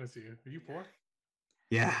 What's wrong with you? Are you poor?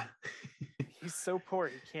 Yeah. He's so poor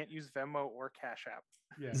he can't use Venmo or Cash App.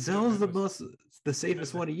 Yeah, Zell's the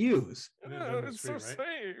safest one to use. It's so safe.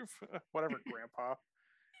 Whatever, Grandpa.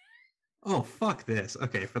 Oh, fuck this.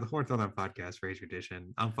 Okay, for the Horror Throwdown Podcast, Fraser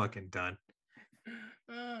Edition, I'm fucking done.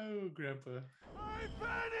 Oh, Grandpa. Hey,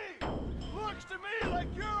 Benny! Looks to me like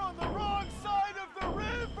you're